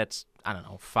that's I don't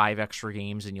know, 5 extra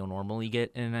games than you'll normally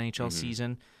get in an NHL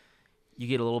season. You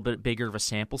get a little bit bigger of a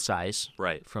sample size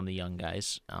from the young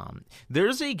guys.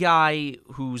 There's a guy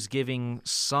who's giving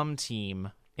some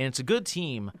team, and it's a good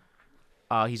team.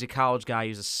 He's a college guy.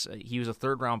 He was a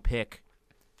 3rd-round pick.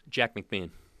 Jack McBain.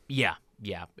 Yeah.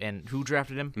 And who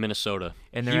drafted him? Minnesota.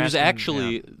 And he was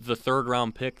actually the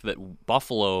 3rd-round pick that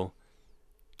Buffalo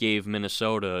gave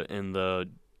Minnesota in the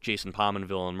Jason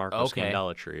Pominville and Marcos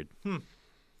Scandella trade.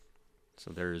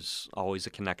 So there's always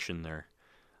a connection there.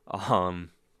 Other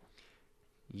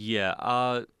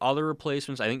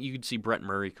replacements, I think you could see Brett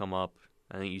Murray come up.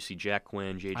 I think you see Jack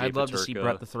Quinn, JJ I'd love to see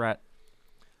Brett the Threat.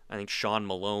 I think Sean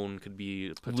Malone could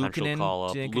be a potential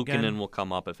call-up. Luukkonen will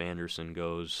come up if Anderson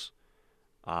goes.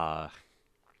 Oh,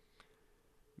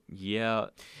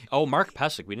 Mark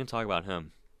Pysyk, we didn't talk about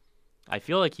him. I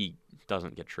feel like he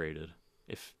doesn't get traded.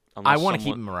 I want to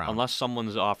keep him around. Unless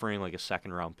someone's offering like a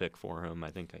 2nd-round pick for him,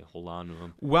 I think I hold on to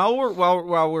him. While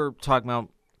we're talking about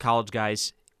college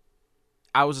guys,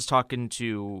 I was just talking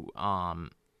to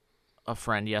a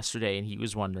friend yesterday, and he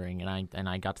was wondering, and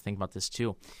I got to think about this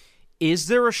too. Is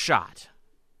there a shot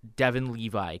Devin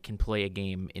Levi can play a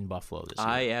game in Buffalo this year?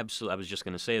 I was just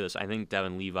going to say this. I think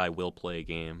Devin Levi will play a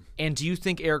game. And do you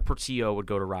think Eric Portillo would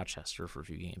go to Rochester for a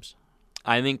few games?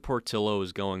 I think Portillo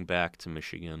is going back to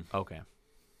Michigan. Okay.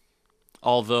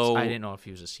 Although I didn't know if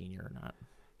he was a senior or not.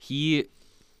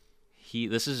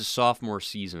 This is his sophomore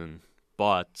season,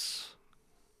 but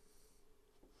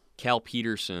Cal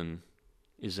Peterson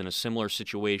was in a similar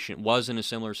situation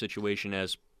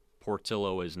as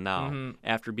Portillo is now.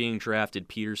 After being drafted,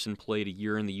 Peterson played a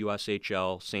year in the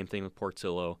USHL. Same thing with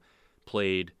Portillo.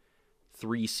 Played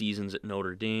 3 seasons at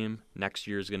Notre Dame. Next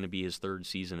year is going to be his 3rd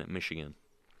season at Michigan.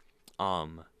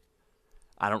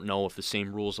 I don't know if the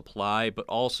same rules apply, but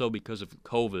also because of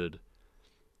COVID,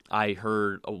 I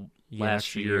heard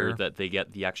last year that they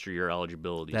get the extra year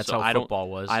eligibility. That's how football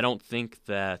was. I don't think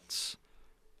that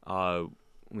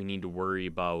we need to worry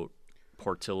about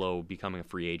Portillo becoming a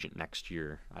free agent next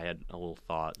year. I had a little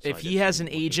thought. So if he has an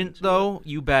agent, though,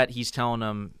 you bet he's telling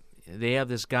him they have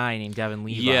this guy named Devin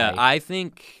Levi. Yeah, I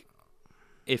think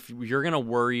if you're going to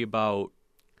worry about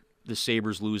the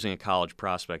Sabres losing a college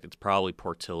prospect, it's probably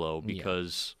Portillo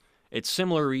because it's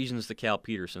similar reasons to Cal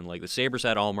Peterson. Like the Sabres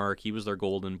had Allmark. He was their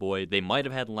golden boy. They might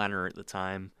have had Leonard at the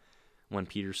time when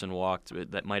Peterson walked.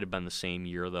 That might have been the same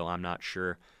year, though. I'm not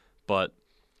sure. But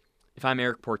if I'm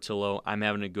Eric Portillo, I'm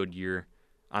having a good year.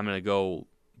 I'm going to go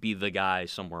be the guy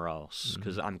somewhere else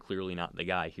because I'm clearly not the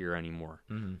guy here anymore.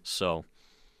 So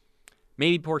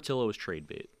maybe Portillo is trade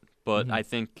bait, but I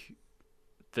think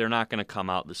they're not going to come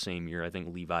out the same year. I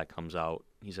think Levi comes out.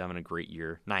 He's having a great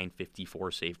year,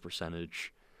 .954 save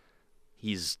percentage.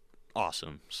 He's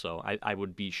awesome. So I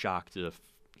would be shocked if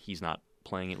he's not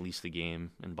playing at least the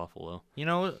game in Buffalo. You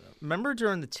know, remember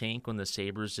during the tank when the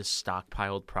Sabres just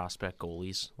stockpiled prospect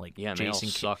goalies like Yeah, and they all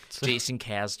sucked. Jason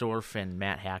Kasdorf and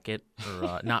Matt Hackett,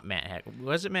 or not Matt Hackett.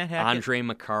 Was it Matt Hackett? Andrei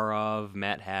Makarov,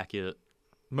 Matt Hackett.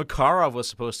 Makarov was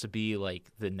supposed to be like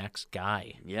the next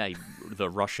guy. Yeah, the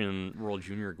Russian World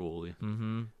Junior goalie.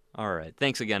 All right.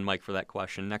 Thanks again, Mike, for that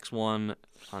question. Next one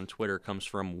on Twitter comes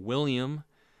from William.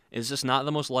 Is this not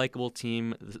the most likable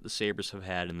team that the Sabres have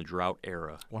had in the drought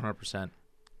era? 100%.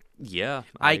 Yeah.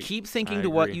 I keep thinking I to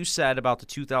what agree. you said about the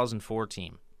 2004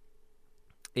 team.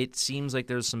 It seems like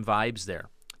there's some vibes there.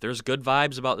 There's good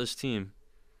vibes about this team.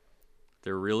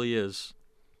 There really is.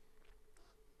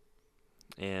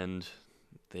 And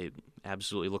they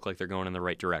absolutely look like they're going in the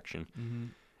right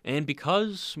direction. And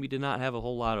because we did not have a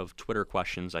whole lot of Twitter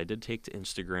questions, I did take to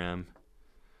Instagram.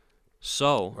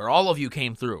 So, Where all of you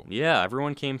came through. yeah,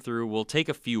 everyone came through. We'll take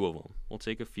a few of them. We'll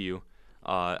take a few.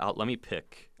 Let me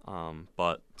pick.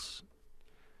 But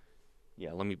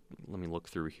yeah, let me look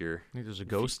through here. I think there's a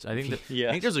ghost. I think Yeah.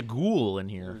 I think there's a ghoul in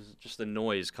here. There's just a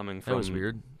noise coming That from was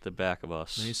weird. the back of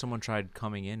us. Maybe someone tried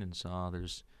coming in and saw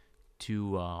there's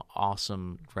two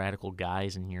awesome radical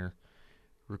guys in here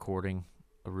recording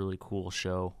a really cool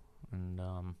show. And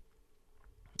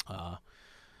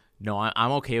no,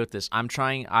 I'm okay with this. I'm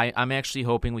actually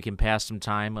hoping we can pass some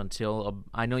time until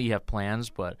I know you have plans,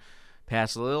 but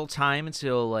pass a little time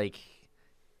until like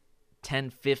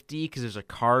 10:50 because there's a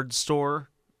card store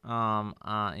in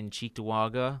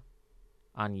Cheektowaga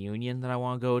on Union that I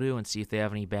want to go to and see if they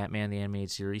have any Batman the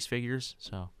Animated Series figures.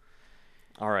 So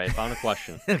All right, found a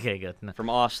question. okay, good. No. From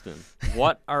Austin.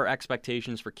 What are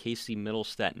expectations for Casey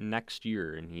Middlestat next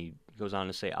year? And he goes on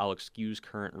to say, I'll excuse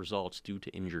current results due to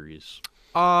injuries.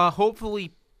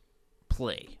 Hopefully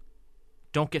play.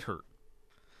 Don't get hurt.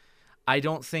 I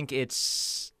don't think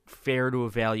it's fair to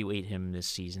evaluate him this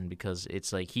season because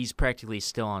it's like he's practically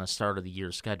still on a start of the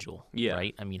year schedule. Yeah.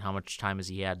 Right? I mean, how much time has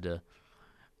he had to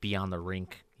be on the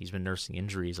rink? He's been nursing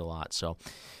injuries a lot. So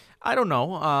I don't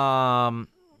know.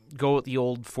 Go with the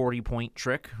old 40-point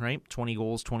trick, right? 20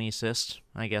 goals, 20 assists.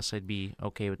 I guess I'd be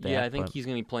okay with that. Yeah, I think he's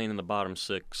going to be playing in the bottom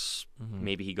six.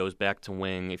 Maybe he goes back to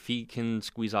wing. If he can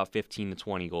squeeze out 15 to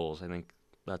 20 goals, I think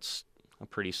that's a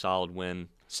pretty solid win.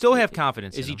 Still have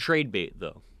confidence Is in he him. trade bait,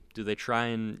 though? Do they try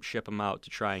and ship him out to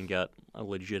try and get a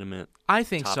legitimate I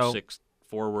think top so. six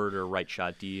forward or right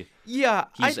shot D? Yeah,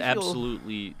 He's I feel,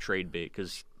 absolutely trade bait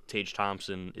because Tage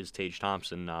Thompson is Tage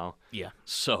Thompson now. Yeah,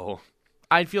 So,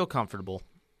 I'd feel comfortable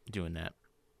doing that.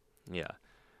 yeah.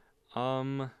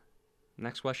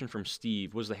 Next question from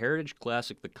Steve. Was the Heritage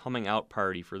Classic the coming out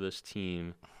party for this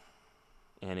team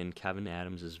and in Kevin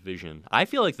Adams' vision? I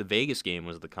feel like the Vegas game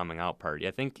was the coming out party.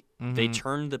 I think they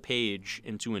turned the page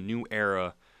into a new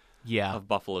era Yeah, of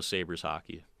Buffalo Sabres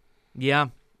hockey. yeah.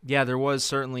 There was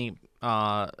certainly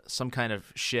some kind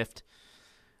of shift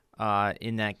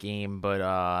in that game,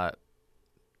 but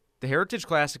the Heritage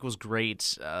Classic was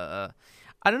great.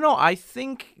 I don't know. I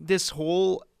think this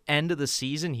whole end of the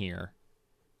season here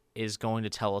is going to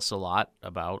tell us a lot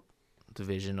about the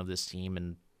vision of this team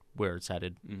and where it's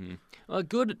headed. A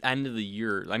good end of the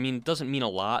year. I mean, it doesn't mean a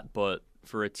lot, but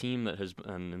for a team that has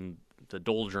been in the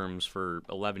doldrums for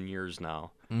 11 years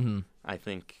now, I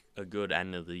think a good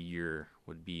end of the year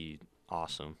would be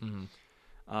awesome.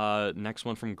 Next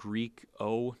one from Greek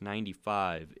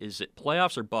 095. Is it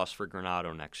playoffs or bust for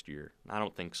Granato next year? I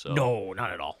don't think so. No,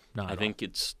 not at all. I think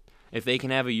it's if they can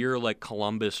have a year like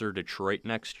Columbus or Detroit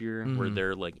next year where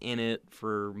they're like in it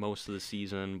for most of the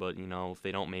season, but if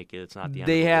they don't make it, it's not the end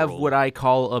They of the have world. what I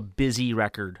call a busy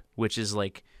record, which is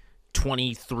like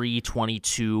 23,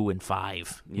 22, and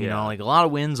 5. You Yeah. know, like a lot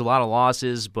of wins, a lot of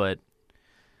losses, but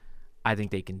I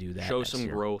think they can do that. Show next some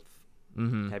year. growth.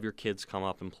 Have your kids come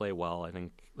up and play well. I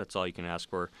think that's all you can ask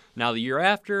for. Now, the year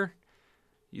after,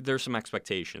 there's some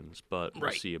expectations, but we'll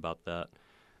Right. see about that.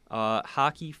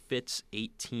 Hockey Fits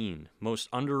 18, most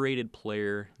underrated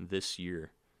player this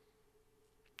year.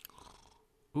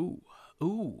 Ooh,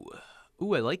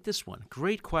 I like this one.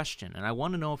 Great question, and I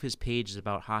want to know if his page is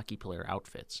about hockey player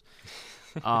outfits.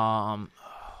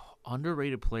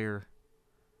 Underrated player.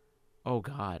 Oh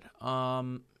God.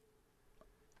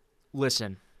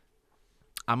 Listen,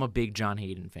 I'm a big John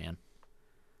Hayden fan.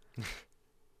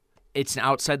 It's an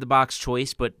outside the box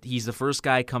choice, but he's the first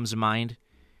guy comes to mind.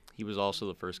 He was also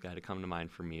the first guy to come to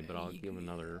mind for me, but I'll give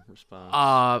another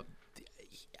response.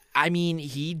 I mean,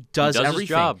 he does everything. His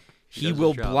job. He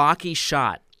will block a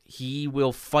shot. He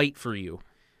will fight for you.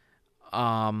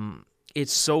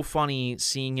 It's so funny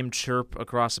seeing him chirp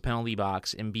across the penalty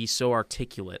box and be so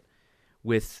articulate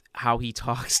with how he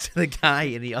talks to the guy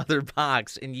in the other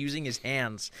box and using his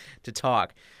hands to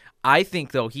talk. I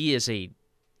think, though, he is a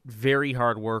very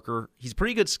hard worker. He's a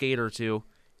pretty good skater, too.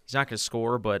 He's not going to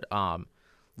score, but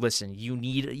listen, you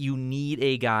need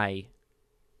a guy.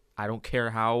 I don't care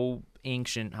how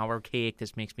ancient, how archaic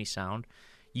this makes me sound.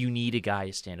 You need a guy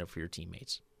to stand up for your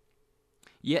teammates.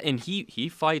 Yeah, and he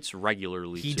fights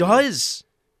regularly, He too. does.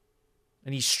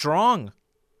 And he's strong.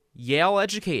 Yale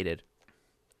educated.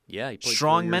 Yeah, he played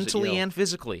Strong 4 years mentally at Yale. and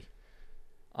physically.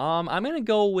 I'm going to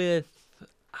go with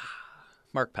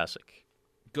Mark Pesic.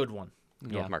 Good one.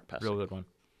 Yeah, Mark Pesic. Real good one.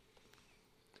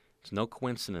 It's no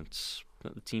coincidence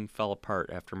that the team fell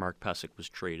apart after Mark Pesic was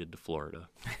traded to Florida.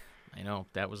 I know.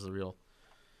 That was the real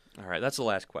All right, that's the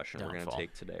last question we're going to downfall.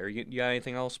 take today. You got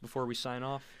anything else before we sign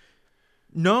off?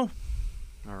 No.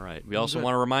 All right. We also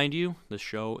want to remind you, this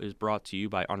show is brought to you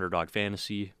by Underdog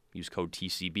Fantasy. Use code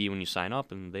TCB when you sign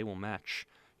up, and they will match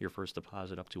your first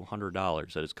deposit up to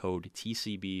 $100. That is code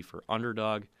TCB for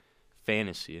Underdog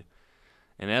Fantasy.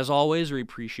 And as always, we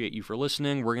appreciate you for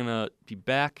listening. We're going to be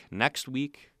back next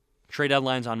week. Trade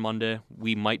deadline's on Monday.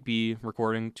 We might be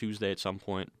recording Tuesday at some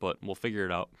point, but we'll figure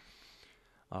it out.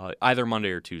 Either Monday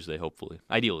or Tuesday, hopefully.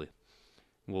 Ideally,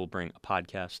 we'll bring a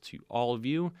podcast to all of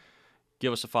you.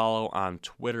 Give us a follow on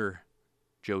Twitter,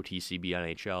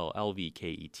 JoeTCBNHL,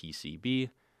 LVKETCB,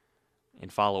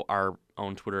 and follow our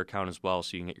own Twitter account as well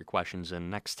so you can get your questions in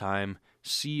next time.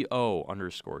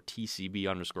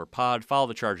 CO_TCB_pod. Follow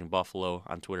the Charging Buffalo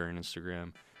on Twitter and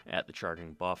Instagram at the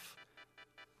Charging Buff.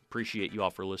 Appreciate you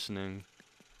all for listening,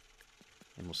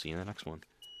 and we'll see you in the next one.